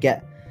 but they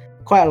get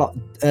quite a lot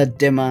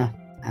dimmer,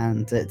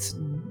 and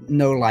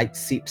no light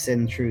seeps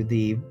in through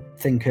the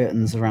thin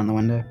curtains around the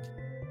window.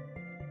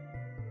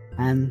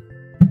 And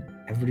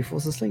everybody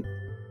falls asleep.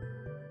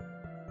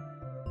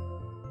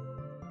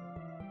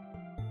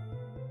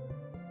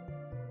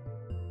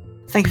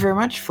 Thank you very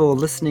much for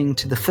listening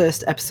to the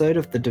first episode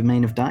of The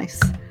Domain of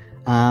Dice.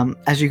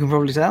 As you can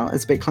probably tell,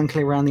 it's a bit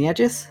clunkily around the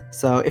edges.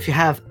 So if you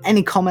have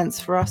any comments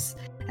for us,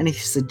 any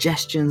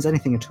suggestions,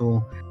 anything at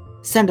all,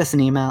 send us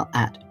an email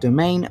at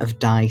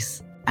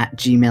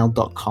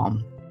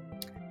domainofdice@gmail.com.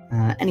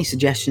 Any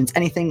suggestions,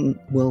 anything,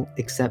 we'll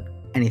accept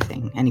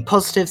anything. Any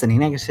positives, any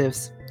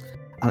negatives,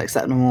 I'll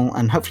accept them all,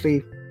 and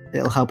hopefully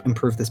it'll help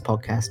improve this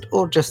podcast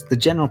or just the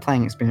general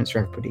playing experience for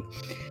everybody.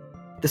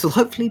 This will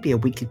hopefully be a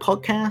weekly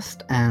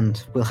podcast,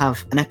 and we'll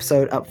have an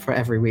episode up for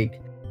every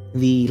week.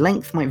 The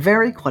length might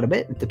vary quite a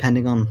bit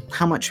depending on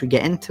how much we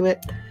get into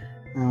it,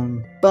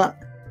 but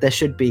there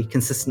should be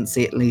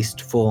consistency at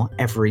least for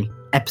every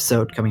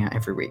episode coming out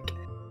every week.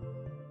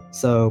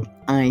 So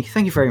I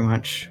thank you very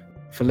much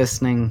for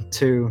listening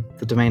to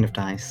The Domain of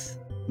Dice,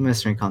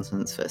 Mercenary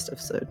Continent's first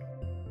episode.